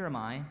 Here am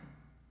I.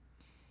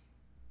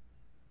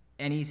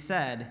 And he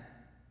said,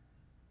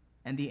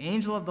 And the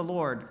angel of the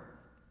Lord,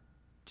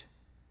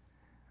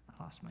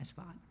 I lost my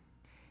spot.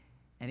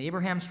 And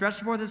Abraham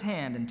stretched forth his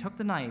hand, and took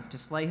the knife to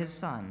slay his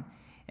son.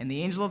 And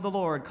the angel of the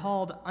Lord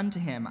called unto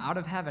him out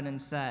of heaven,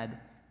 and said,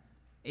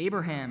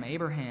 Abraham,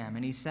 Abraham.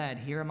 And he said,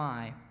 Here am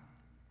I.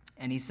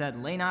 And he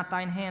said, Lay not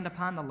thine hand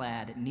upon the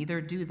lad, neither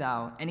do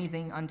thou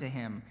anything unto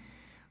him.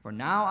 For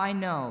now I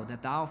know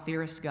that thou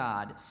fearest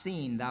God,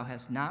 seeing thou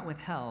hast not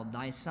withheld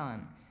thy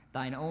son,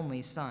 thine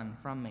only son,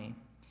 from me.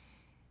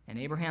 And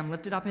Abraham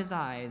lifted up his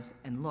eyes,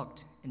 and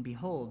looked, and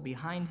behold,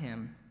 behind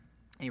him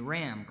a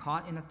ram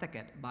caught in a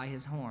thicket by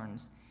his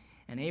horns.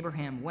 And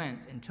Abraham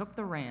went and took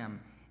the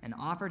ram, and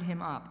offered him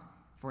up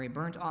for a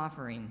burnt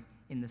offering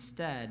in the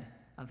stead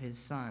of his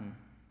son.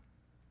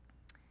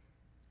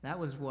 That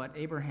was what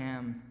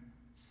Abraham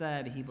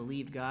said he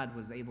believed God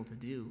was able to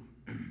do.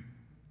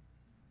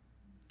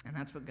 And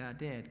that's what God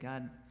did.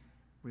 God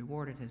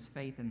rewarded his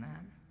faith in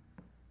that.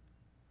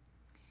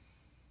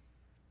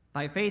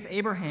 By faith,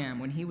 Abraham,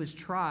 when he was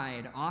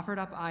tried, offered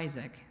up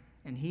Isaac,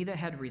 and he that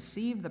had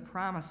received the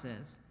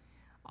promises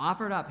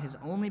offered up his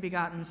only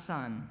begotten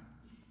son,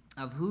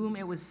 of whom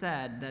it was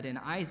said that in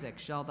Isaac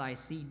shall thy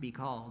seed be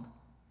called,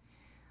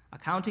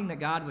 accounting that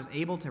God was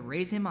able to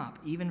raise him up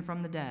even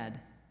from the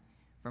dead,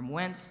 from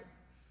whence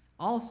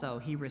also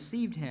he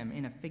received him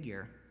in a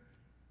figure.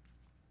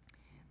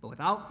 But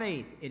without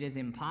faith it is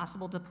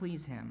impossible to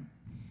please him,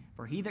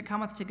 for he that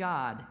cometh to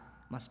God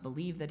must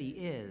believe that he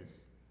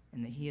is,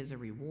 and that he is a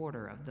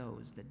rewarder of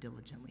those that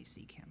diligently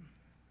seek him.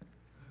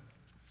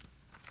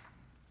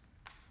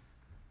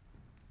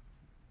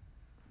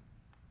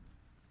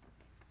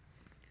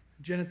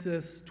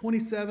 Genesis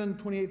 27,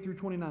 28 through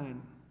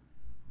 29.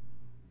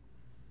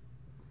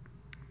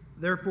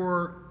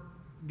 Therefore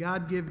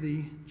God give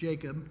thee,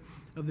 Jacob,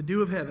 of the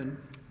dew of heaven,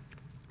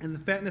 and the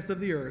fatness of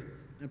the earth,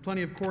 and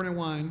plenty of corn and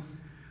wine.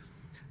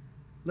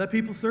 Let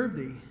people serve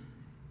thee,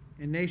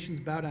 and nations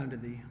bow down to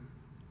thee.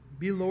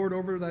 Be Lord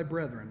over thy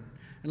brethren,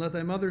 and let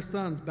thy mother's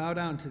sons bow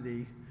down to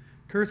thee.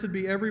 Cursed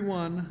be every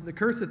one that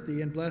curseth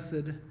thee, and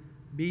blessed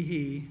be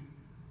he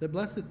that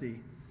blesseth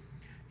thee.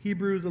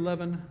 Hebrews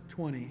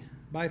 11:20.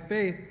 By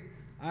faith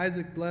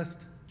Isaac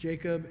blessed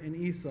Jacob and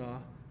Esau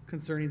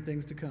concerning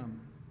things to come.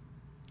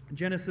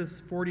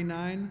 Genesis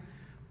 49,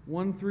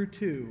 1 through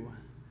 2.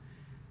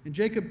 And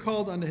Jacob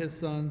called unto his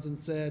sons and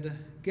said,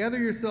 Gather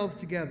yourselves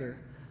together,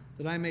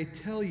 that I may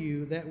tell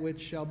you that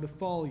which shall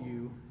befall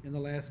you in the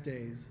last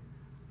days.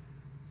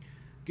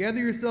 Gather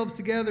yourselves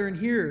together and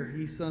hear,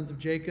 ye sons of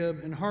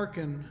Jacob, and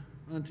hearken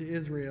unto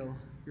Israel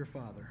your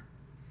father.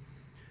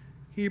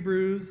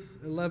 Hebrews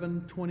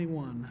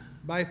 11:21.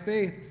 By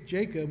faith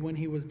Jacob, when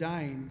he was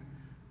dying,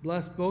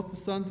 blessed both the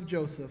sons of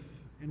Joseph,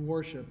 and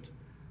worshipped,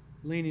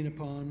 leaning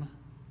upon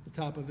the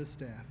top of his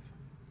staff.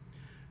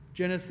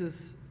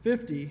 Genesis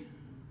 50,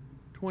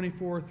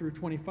 24 through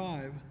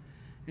 25.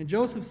 And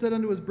Joseph said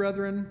unto his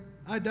brethren,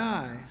 I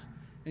die,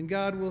 and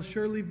God will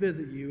surely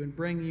visit you, and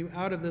bring you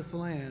out of this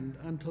land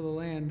unto the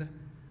land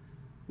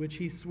which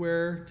he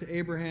sware to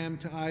Abraham,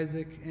 to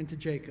Isaac, and to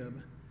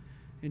Jacob.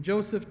 And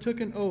Joseph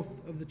took an oath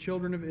of the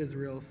children of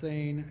Israel,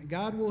 saying,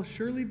 God will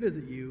surely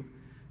visit you,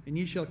 and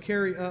ye shall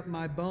carry up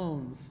my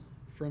bones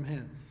from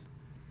hence.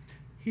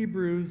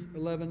 Hebrews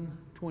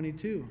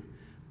 11:22.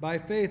 By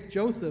faith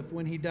Joseph,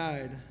 when he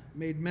died,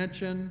 made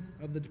mention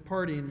of the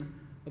departing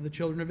of the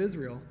children of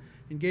Israel,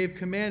 and gave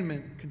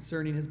commandment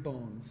concerning his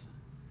bones.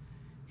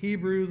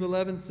 Hebrews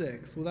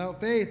 11:6.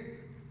 Without faith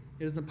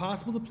it is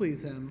impossible to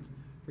please him,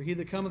 for he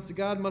that cometh to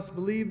God must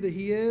believe that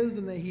he is,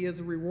 and that he is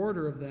a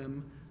rewarder of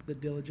them that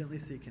diligently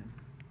seek him.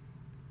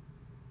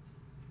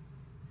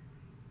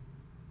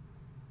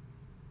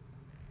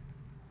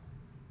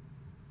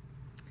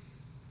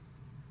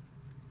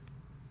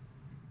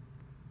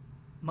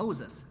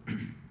 Moses.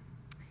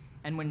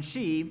 And when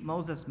she,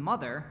 Moses'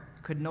 mother,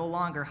 could no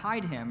longer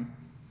hide him,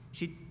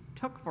 she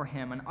took for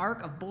him an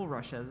ark of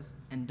bulrushes,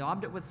 and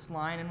daubed it with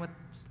slime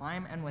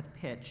and with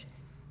pitch,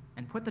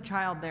 and put the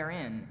child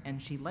therein,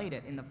 and she laid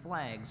it in the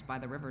flags by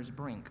the river's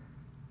brink.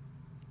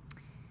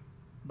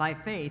 By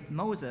faith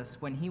Moses,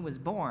 when he was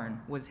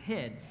born, was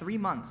hid 3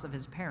 months of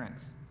his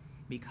parents,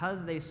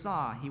 because they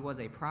saw he was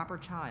a proper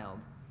child,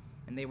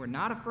 and they were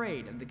not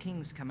afraid of the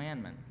king's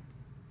commandment.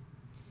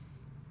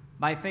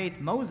 By faith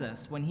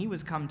Moses, when he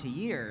was come to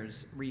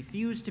years,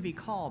 refused to be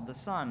called the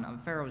son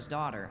of Pharaoh's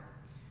daughter,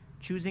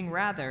 choosing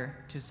rather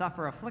to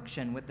suffer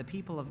affliction with the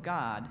people of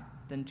God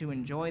than to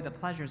enjoy the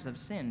pleasures of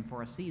sin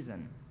for a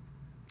season,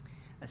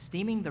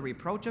 esteeming the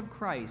reproach of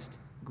Christ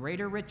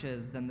greater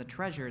riches than the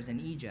treasures in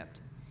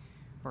Egypt,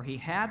 for he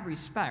had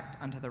respect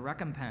unto the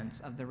recompense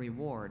of the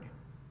reward.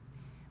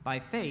 By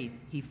faith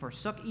he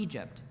forsook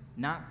Egypt,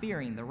 not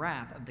fearing the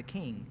wrath of the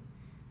king,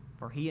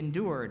 for he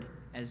endured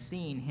as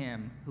seeing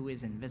him who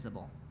is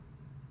invisible.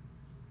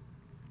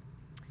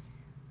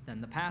 Then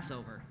the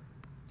Passover.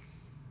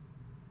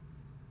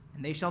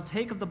 And they shall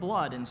take of the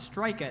blood and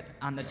strike it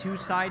on the 2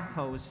 side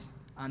posts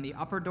on the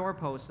upper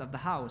doorposts of the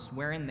house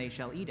wherein they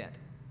shall eat it.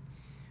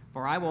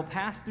 For I will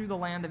pass through the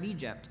land of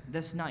Egypt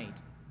this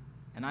night,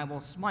 and I will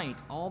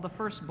smite all the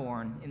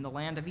firstborn in the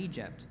land of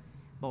Egypt,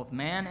 both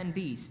man and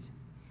beast,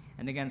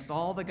 and against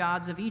all the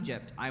gods of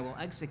Egypt I will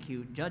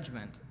execute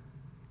judgment.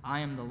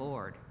 I am the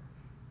Lord.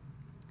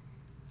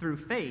 Through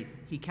faith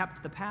he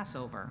kept the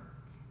Passover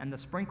and the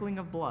sprinkling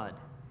of blood,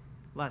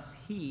 lest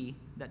he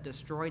that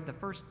destroyed the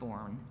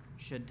firstborn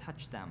should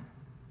touch them.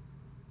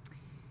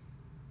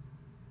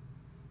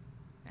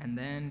 And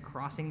then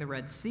crossing the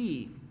Red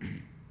Sea,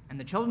 and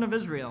the children of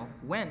Israel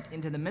went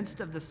into the midst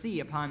of the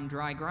sea upon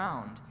dry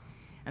ground,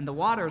 and the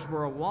waters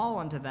were a wall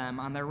unto them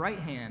on their right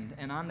hand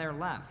and on their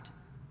left.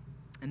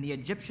 And the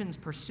Egyptians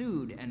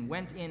pursued and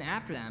went in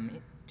after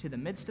them to the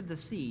midst of the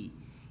sea,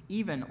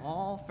 even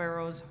all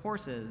Pharaoh's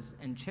horses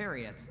and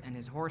chariots and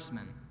his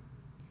horsemen.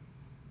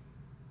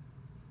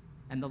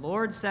 And the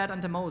Lord said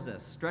unto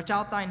Moses, Stretch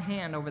out thine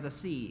hand over the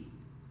sea,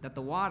 that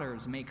the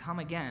waters may come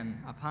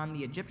again upon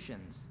the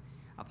Egyptians,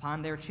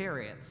 upon their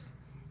chariots,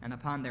 and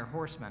upon their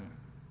horsemen.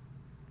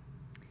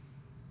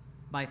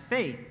 By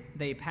faith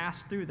they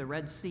passed through the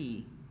Red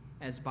Sea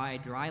as by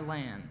dry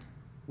land,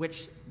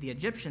 which the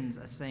Egyptians,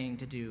 essaying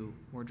to do,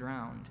 were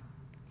drowned.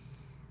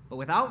 But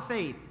without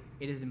faith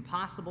it is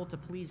impossible to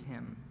please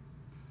him.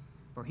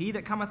 For he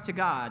that cometh to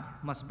God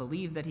must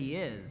believe that he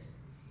is,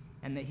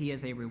 and that he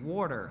is a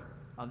rewarder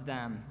of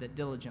them that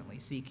diligently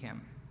seek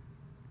him.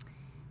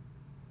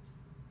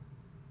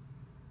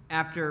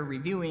 After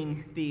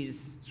reviewing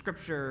these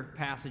scripture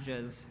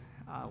passages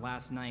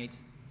last night,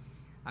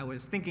 I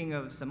was thinking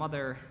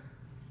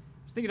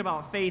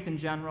about faith in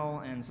general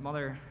and some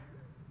other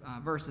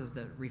verses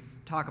that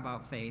talk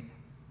about faith.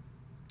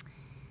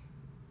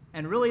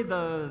 And really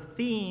the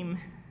theme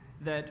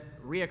that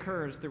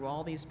reoccurs through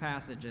all these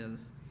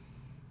passages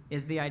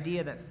is the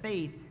idea that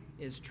faith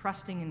is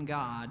trusting in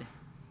God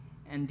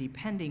and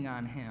depending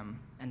on him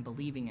and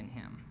believing in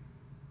him.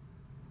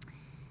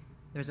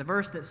 There's a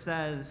verse that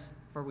says,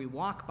 "For we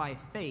walk by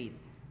faith,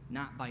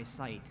 not by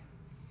sight."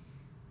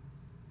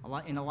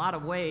 In a lot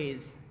of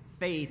ways,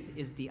 faith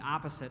is the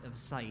opposite of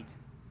sight,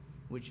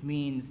 which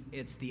means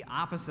it's the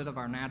opposite of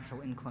our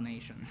natural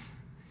inclinations.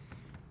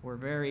 We're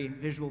very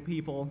visual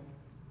people.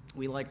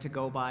 We like to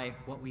go by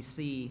what we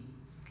see.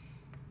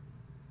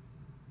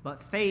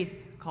 But faith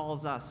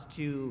calls us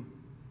to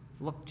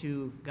look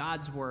to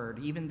God's word,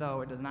 even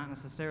though it does not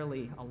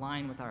necessarily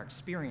align with our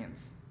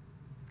experience,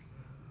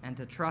 and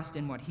to trust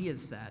in what he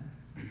has said.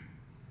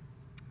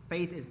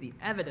 Faith is the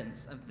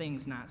evidence of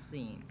things not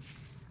seen.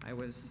 I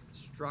was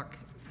struck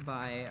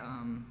by,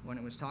 when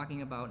it was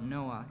talking about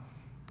Noah,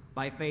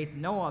 by faith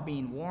Noah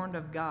being warned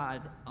of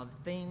God of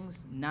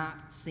things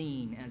not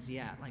seen as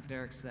yet. Like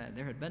Derek said,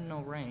 there had been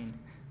no rain,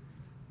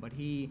 but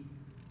he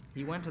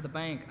went to the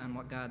bank on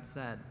what God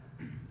said.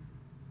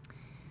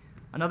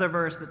 Another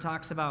verse that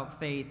talks about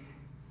faith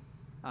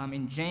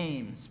in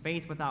James,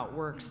 faith without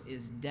works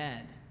is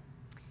dead.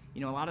 A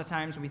lot of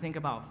times we think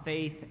about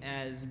faith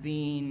as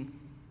being,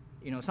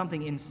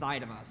 something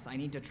inside of us. I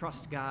need to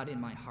trust God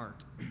in my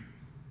heart.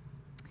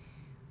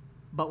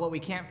 But what we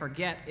can't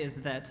forget is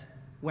that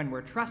when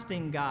we're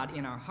trusting God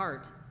in our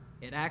heart,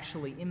 it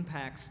actually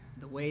impacts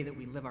the way that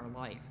we live our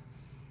life.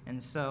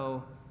 And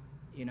so,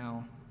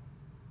 in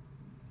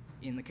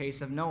the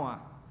case of Noah,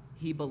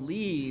 he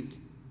believed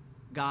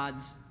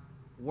God's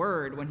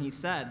word when he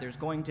said there's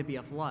going to be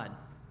a flood,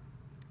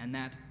 and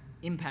that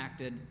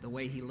impacted the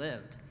way he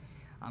lived.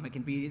 It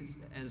can be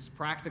as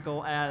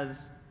practical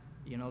as,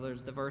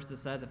 there's the verse that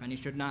says, if any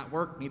should not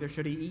work, neither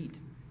should he eat.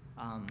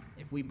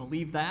 If we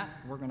believe that,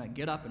 we're going to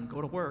get up and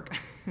go to work,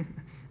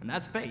 and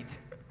that's faith.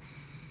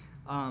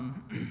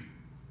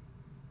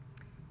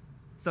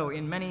 So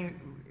in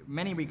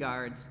many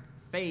regards,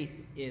 faith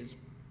is,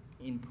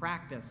 in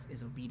practice,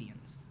 is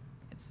obedience.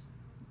 It's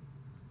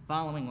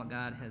following what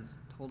God has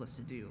told us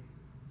to do.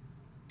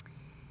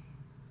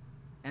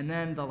 And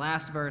then the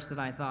last verse that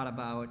I thought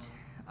about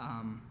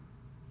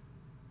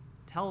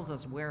tells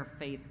us where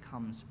faith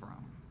comes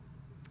from.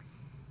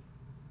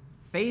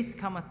 Faith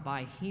cometh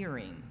by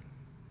hearing,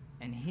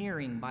 and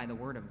hearing by the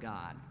word of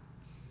God.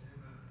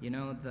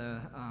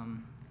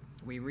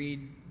 We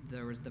read,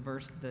 there was the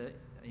verse that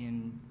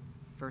in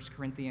 1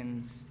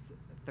 Corinthians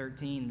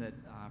 13 that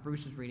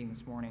Bruce was reading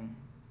this morning.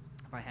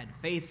 If I had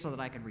faith so that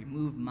I could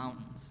remove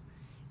mountains.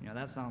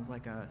 That sounds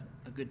like a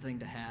good thing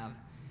to have.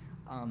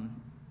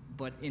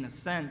 But in a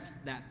sense,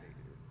 that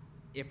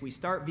if we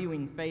start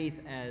viewing faith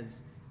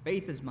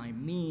is my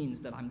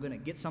means that I'm going to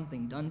get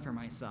something done for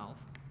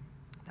myself,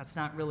 that's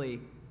not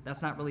really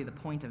the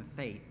point of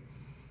faith.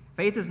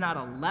 Faith is not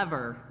a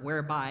lever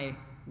whereby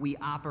we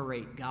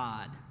operate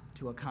God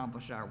to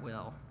accomplish our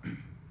will.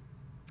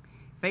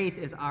 Faith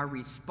is our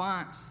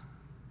response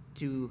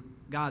to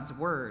God's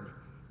word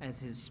as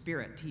his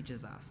Spirit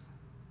teaches us.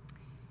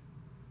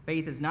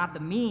 Faith is not the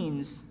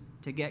means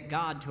to get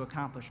God to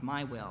accomplish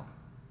my will,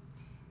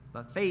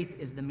 but faith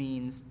is the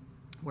means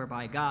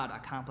whereby God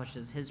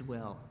accomplishes his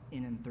will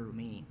in and through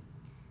me.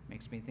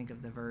 Makes me think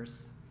of the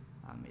verse,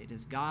 it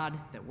is God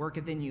that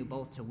worketh in you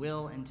both to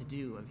will and to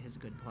do of his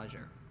good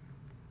pleasure.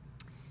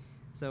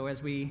 So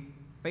as we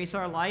face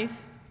our life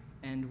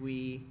and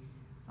we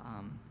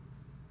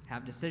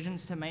have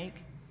decisions to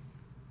make,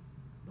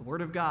 the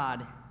Word of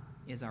God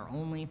is our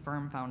only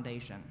firm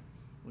foundation.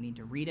 We need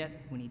to read it,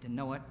 we need to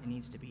know it, it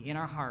needs to be in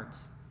our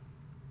hearts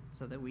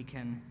so that we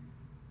can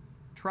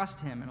trust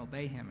him and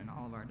obey him in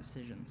all of our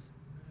decisions.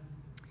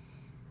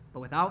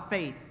 But without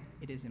faith,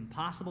 it is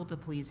impossible to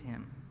please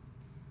him.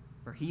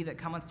 For he that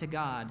cometh to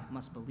God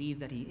must believe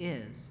that he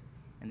is,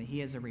 and that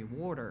he is a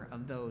rewarder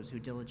of those who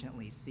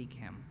diligently seek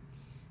him.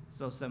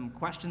 So some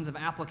questions of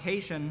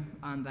application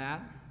on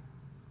that.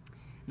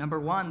 Number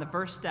one, the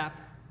first step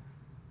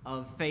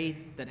of faith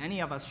that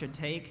any of us should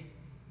take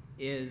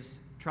is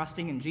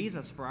trusting in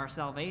Jesus for our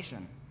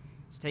salvation.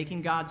 It's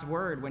taking God's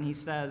word when he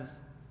says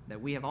that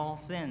we have all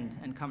sinned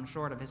and come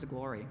short of his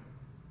glory.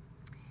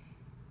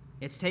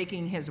 It's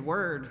taking his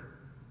word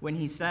when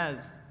he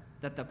says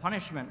that the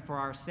punishment for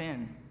our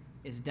sin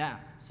is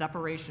death,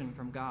 separation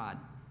from God.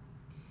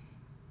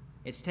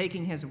 It's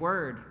taking his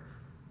word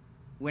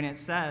when it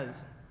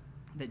says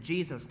that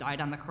Jesus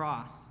died on the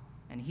cross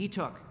and he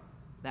took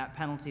that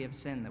penalty of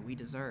sin that we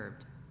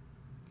deserved.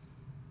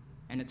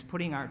 And it's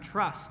putting our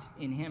trust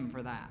in him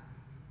for that.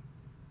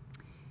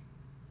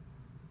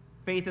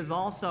 Faith is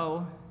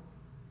also,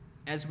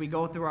 as we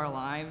go through our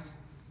lives,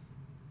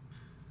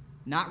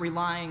 not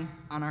relying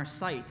on our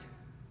sight,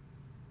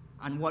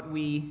 on what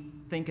we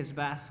think is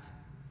best,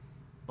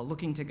 but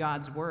looking to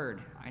God's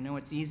word. I know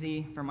it's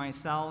easy for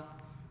myself.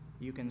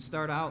 You can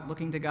start out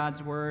looking to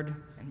God's word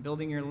and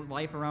building your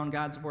life around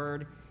God's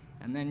word,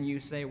 and then you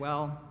say,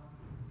 well,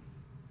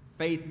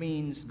 faith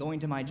means going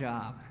to my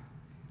job.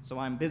 So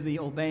I'm busy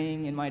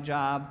obeying in my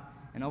job,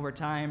 and over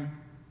time,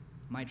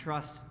 my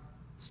trust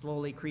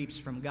slowly creeps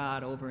from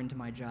God over into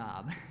my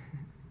job.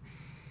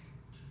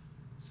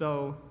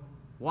 So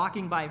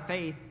walking by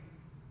faith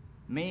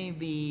may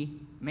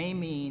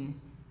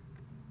mean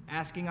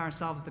asking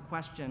ourselves the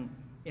question,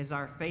 is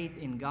our faith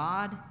in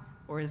God,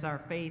 or is our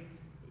faith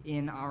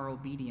in our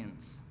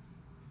obedience,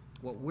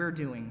 what we're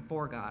doing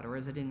for God, or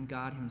is it in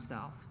God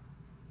himself?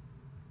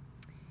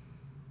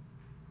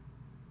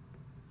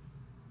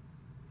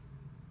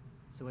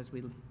 So as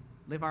we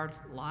live our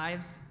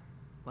lives,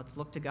 let's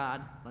look to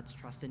God, let's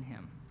trust in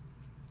him.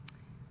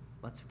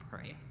 Let's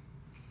pray.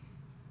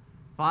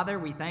 Father,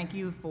 we thank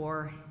you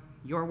for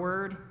your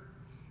word.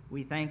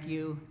 We thank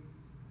you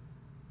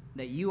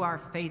that you are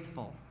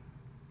faithful.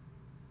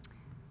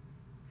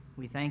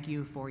 We thank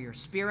you for your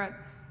Spirit.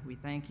 We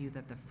thank you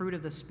that the fruit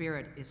of the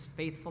Spirit is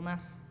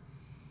faithfulness.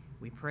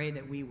 We pray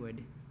that we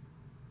would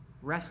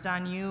rest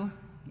on you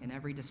in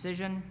every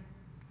decision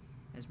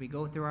as we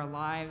go through our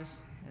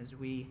lives, as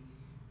we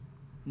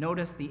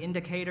notice the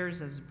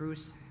indicators, as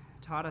Bruce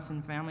taught us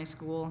in family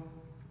school,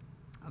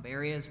 of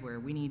areas where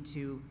we need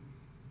to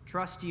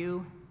trust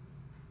you.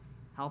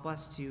 Help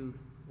us to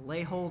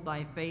lay hold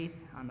by faith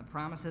on the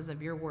promises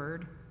of your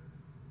word.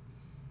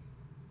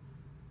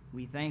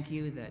 We thank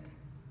you that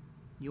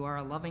you are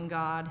a loving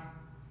God,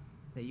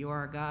 that you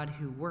are a God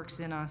who works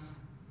in us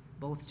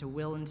both to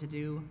will and to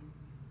do.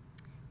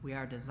 We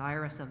are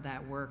desirous of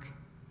that work,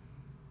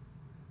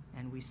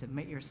 and we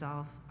submit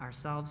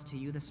ourselves to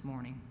you this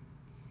morning.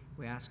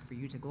 We ask for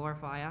you to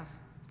glorify us,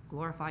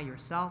 glorify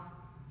yourself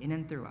in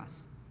and through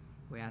us.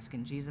 We ask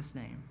in Jesus'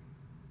 name.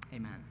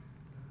 Amen.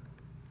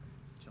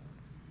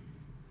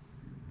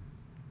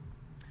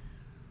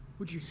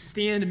 Would you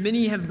stand?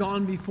 Many have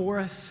gone before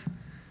us.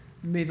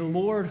 May the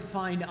Lord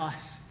find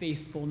us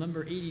faithful.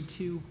 Number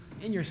 82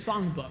 in your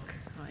songbook.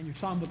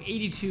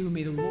 82,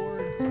 may the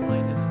Lord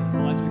find us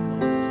faithful as we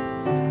close.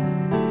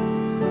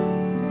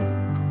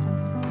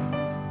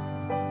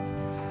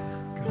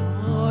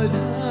 God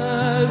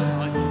has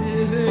not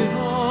given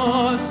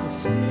us a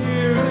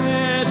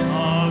spirit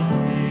of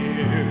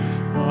fear,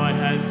 but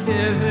has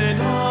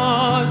given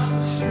us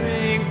the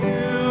strength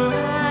to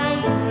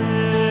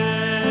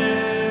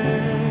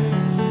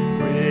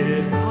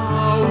with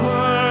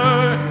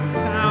power and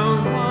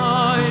sound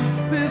mind,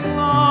 with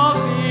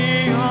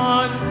loving,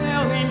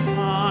 unfailing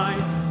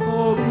kind.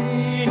 Oh,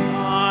 be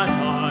not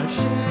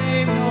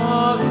ashamed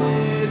of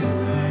his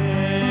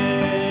way.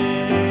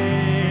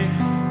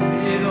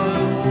 May the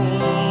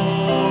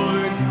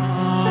Lord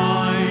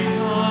find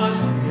us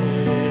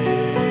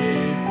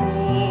faithful.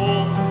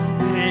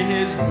 May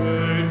his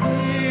word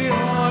be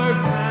our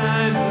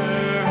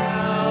banner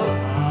held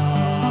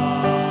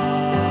high.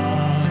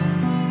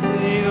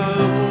 May the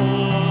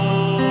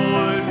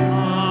Lord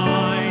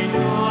find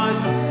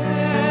us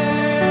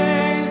faithful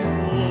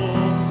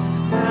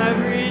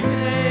every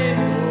day,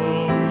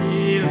 though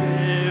we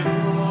live,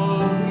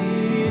 though we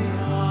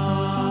die.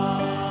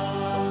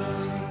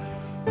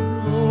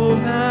 No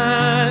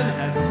man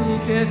that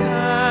seeketh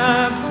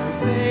after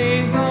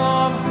things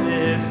of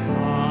this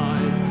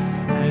life,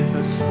 as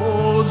a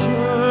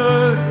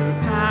soldier who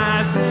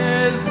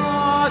passes the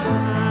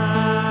test.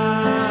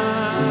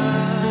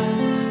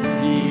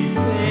 Be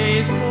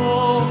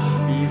faithful,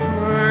 be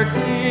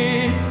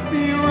working,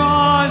 be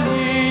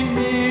running,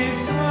 be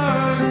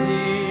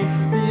serving,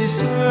 be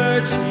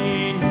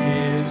searching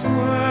his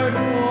word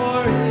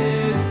for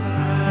his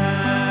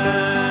best.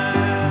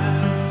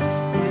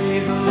 May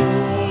the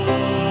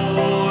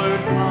Lord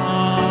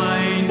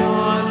find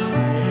us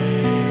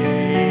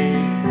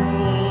faithful.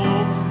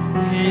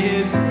 May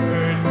his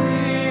word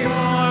be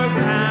our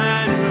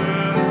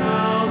banner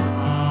held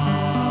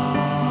high.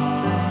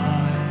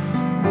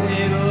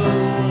 May the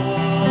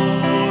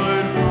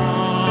Lord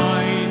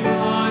find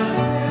us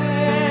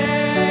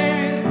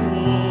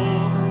faithful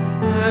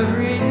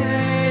every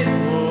day,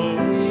 though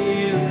we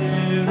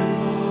live,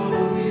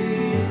 though we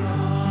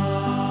die.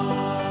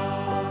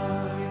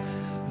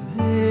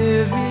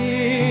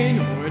 Living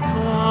or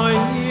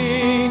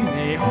dying,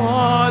 may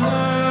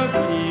honor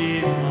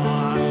be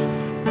thine.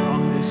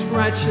 From this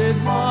wretched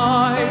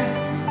life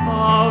you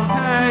loved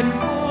and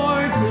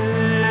forgave,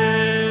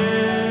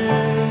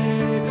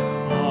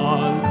 a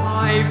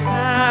life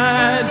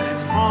that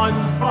is on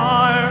fire.